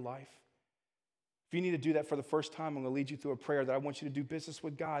hold of your life? If you need to do that for the first time, I'm going to lead you through a prayer that I want you to do business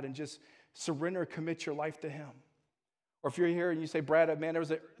with God and just surrender, commit your life to Him. Or if you're here and you say, Brad, man, there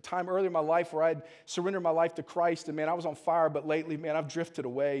was a time earlier in my life where I'd surrendered my life to Christ, and man, I was on fire, but lately, man, I've drifted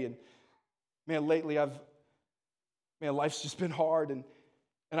away, and man, lately life's just been hard, and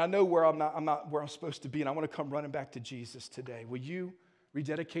I know where I'm not where I'm supposed to be, and I want to come running back to Jesus today. Will you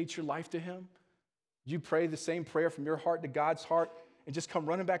rededicate your life to Him? You pray the same prayer from your heart to God's heart, and just come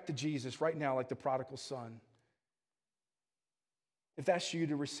running back to Jesus right now like the prodigal son. If that's you,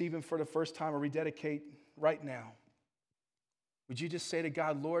 to receive Him for the first time or rededicate right now, would you just say to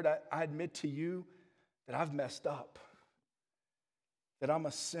God, Lord, I admit to you that I've messed up, that I'm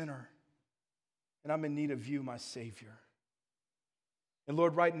a sinner, and I'm in need of you, my Savior. And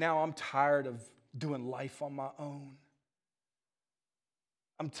Lord, right now I'm tired of doing life on my own.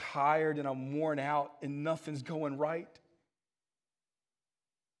 I'm tired and I'm worn out and nothing's going right.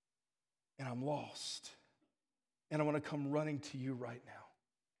 And I'm lost. And I want to come running to you right now.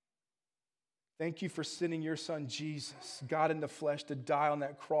 Thank you for sending your Son, Jesus, God in the flesh, to die on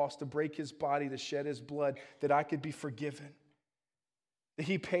that cross, to break His body, to shed His blood, that I could be forgiven. That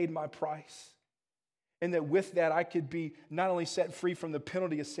He paid my price. And that with that, I could be not only set free from the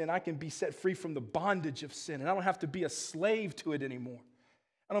penalty of sin, I can be set free from the bondage of sin. And I don't have to be a slave to it anymore.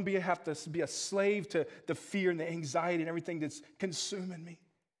 I don't have to be a slave to the fear and the anxiety and everything that's consuming me.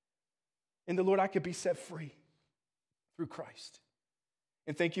 And the Lord, I could be set free through Christ.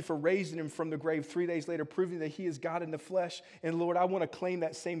 And thank you for raising Him from the grave 3 days later, proving that He is God in the flesh. And Lord, I want to claim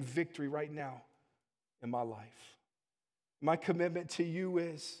that same victory right now in my life. My commitment to you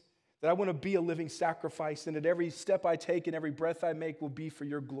is that I want to be a living sacrifice, and that every step I take and every breath I make will be for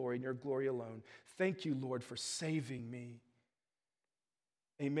your glory and your glory alone. Thank you, Lord, for saving me.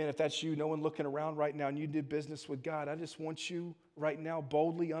 Amen. If that's you, no one looking around right now, and you did business with God, I just want you right now,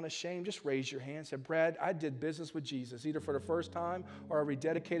 boldly, unashamed, just raise your hand. Say, Brad, I did business with Jesus, either for the first time or I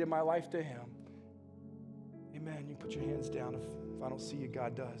rededicated my life to Him. Amen. You can put your hands down if I don't see you,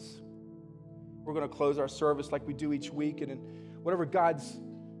 God does. We're going to close our service like we do each week, and whatever God's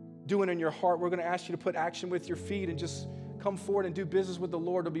doing in your heart, we're going to ask you to put action with your feet and just come forward and do business with the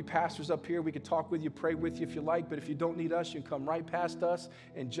Lord. There'll be pastors up here. We could talk with you, pray with you if you like, but if you don't need us, you can come right past us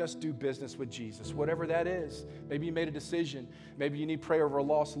and just do business with Jesus, whatever that is. Maybe you made a decision. Maybe you need prayer over a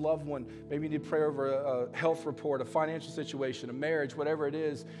lost loved one. Maybe you need prayer over a health report, a financial situation, a marriage, whatever it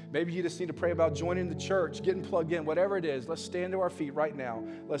is. Maybe you just need to pray about joining the church, getting plugged in, whatever it is. Let's stand to our feet right now.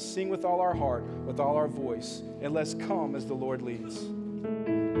 Let's sing with all our heart, with all our voice, and let's come as the Lord leads.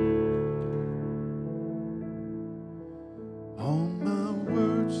 All my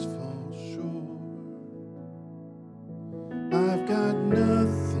words fall short. I've got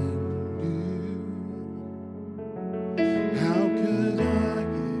nothing new. How could I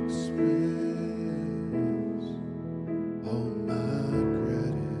express all my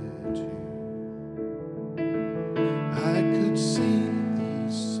gratitude? I could sing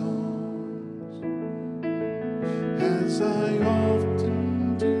these songs as I often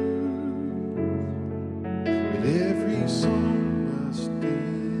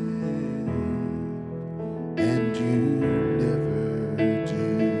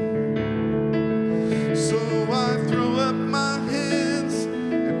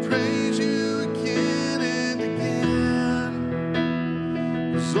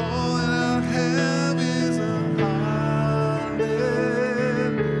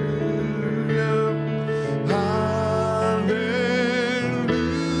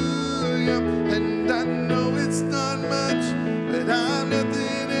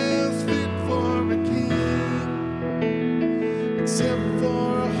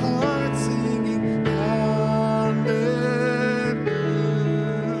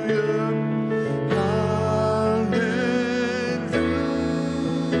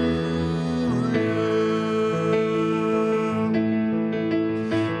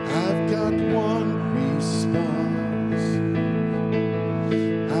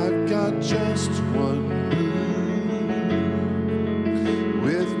just one move,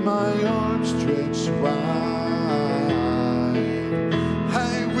 with my arms stretched wide,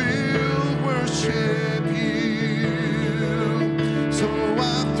 I will worship you. So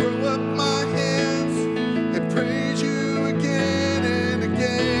I throw up my hands and praise you again and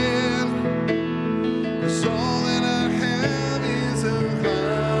again. 'Cause all that I have is a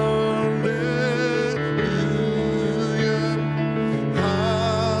hallelujah,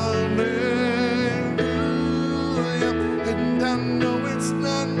 hallelujah. And I know it's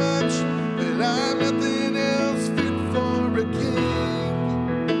not much, but I'm nothing else fit for a king,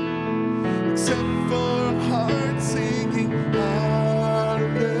 except for a heart singing hallelujah,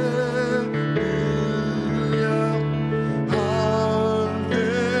 hallelujah.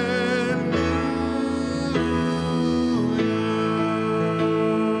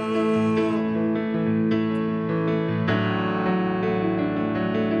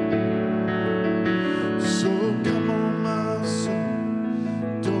 So come on, my soul,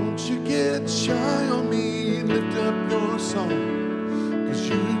 don't you get shy on me, lift up your song. 'Cause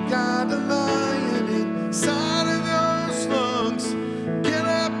you got a lion inside of those lungs. Get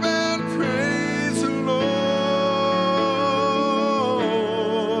up and praise the Lord.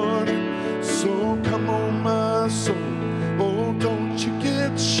 So come on, my soul, oh, don't you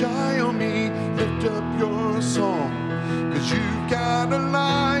get shy on me, lift up your song. 'Cause you got a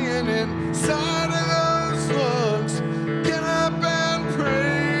lion inside of those lungs. Get up and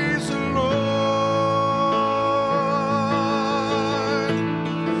praise the Lord.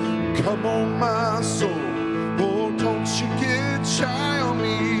 Come on, my soul, oh, don't you get shy on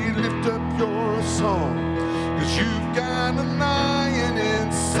me, lift up your song. 'Cause you've got a lion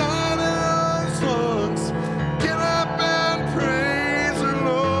inside of those lungs. Get up and praise the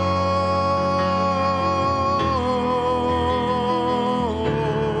Lord.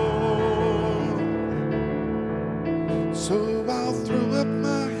 So I'll throw up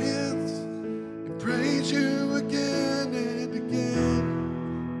my hands and praise you again and again.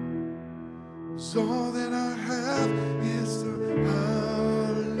 'Cause all that I have is the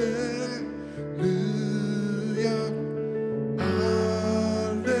hallelujah,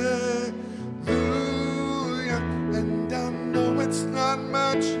 hallelujah. And I know it's not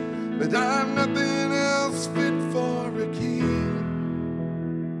much, but I'm nothing else fit for a king,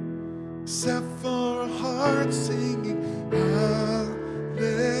 except for a heart singing hallelujah,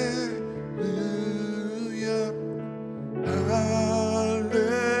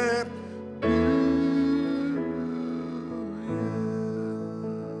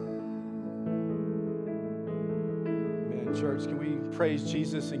 Man, church, can we praise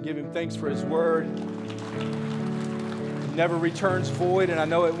Jesus and give him thanks for his word? It never returns void, and I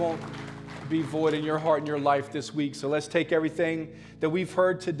know it won't be void in your heart and your life this week. So let's take everything that we've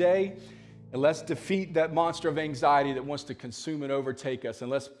heard today and let's defeat that monster of anxiety that wants to consume and overtake us. And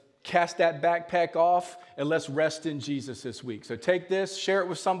let's cast that backpack off and let's rest in Jesus this week. So take this, share it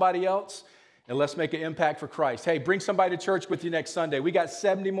with somebody else, and let's make an impact for Christ. Hey, bring somebody to church with you next Sunday. We got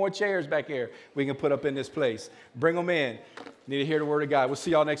 70 more chairs back here we can put up in this place. Bring them in. Need to hear the word of God. We'll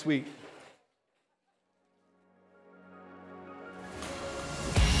see y'all next week.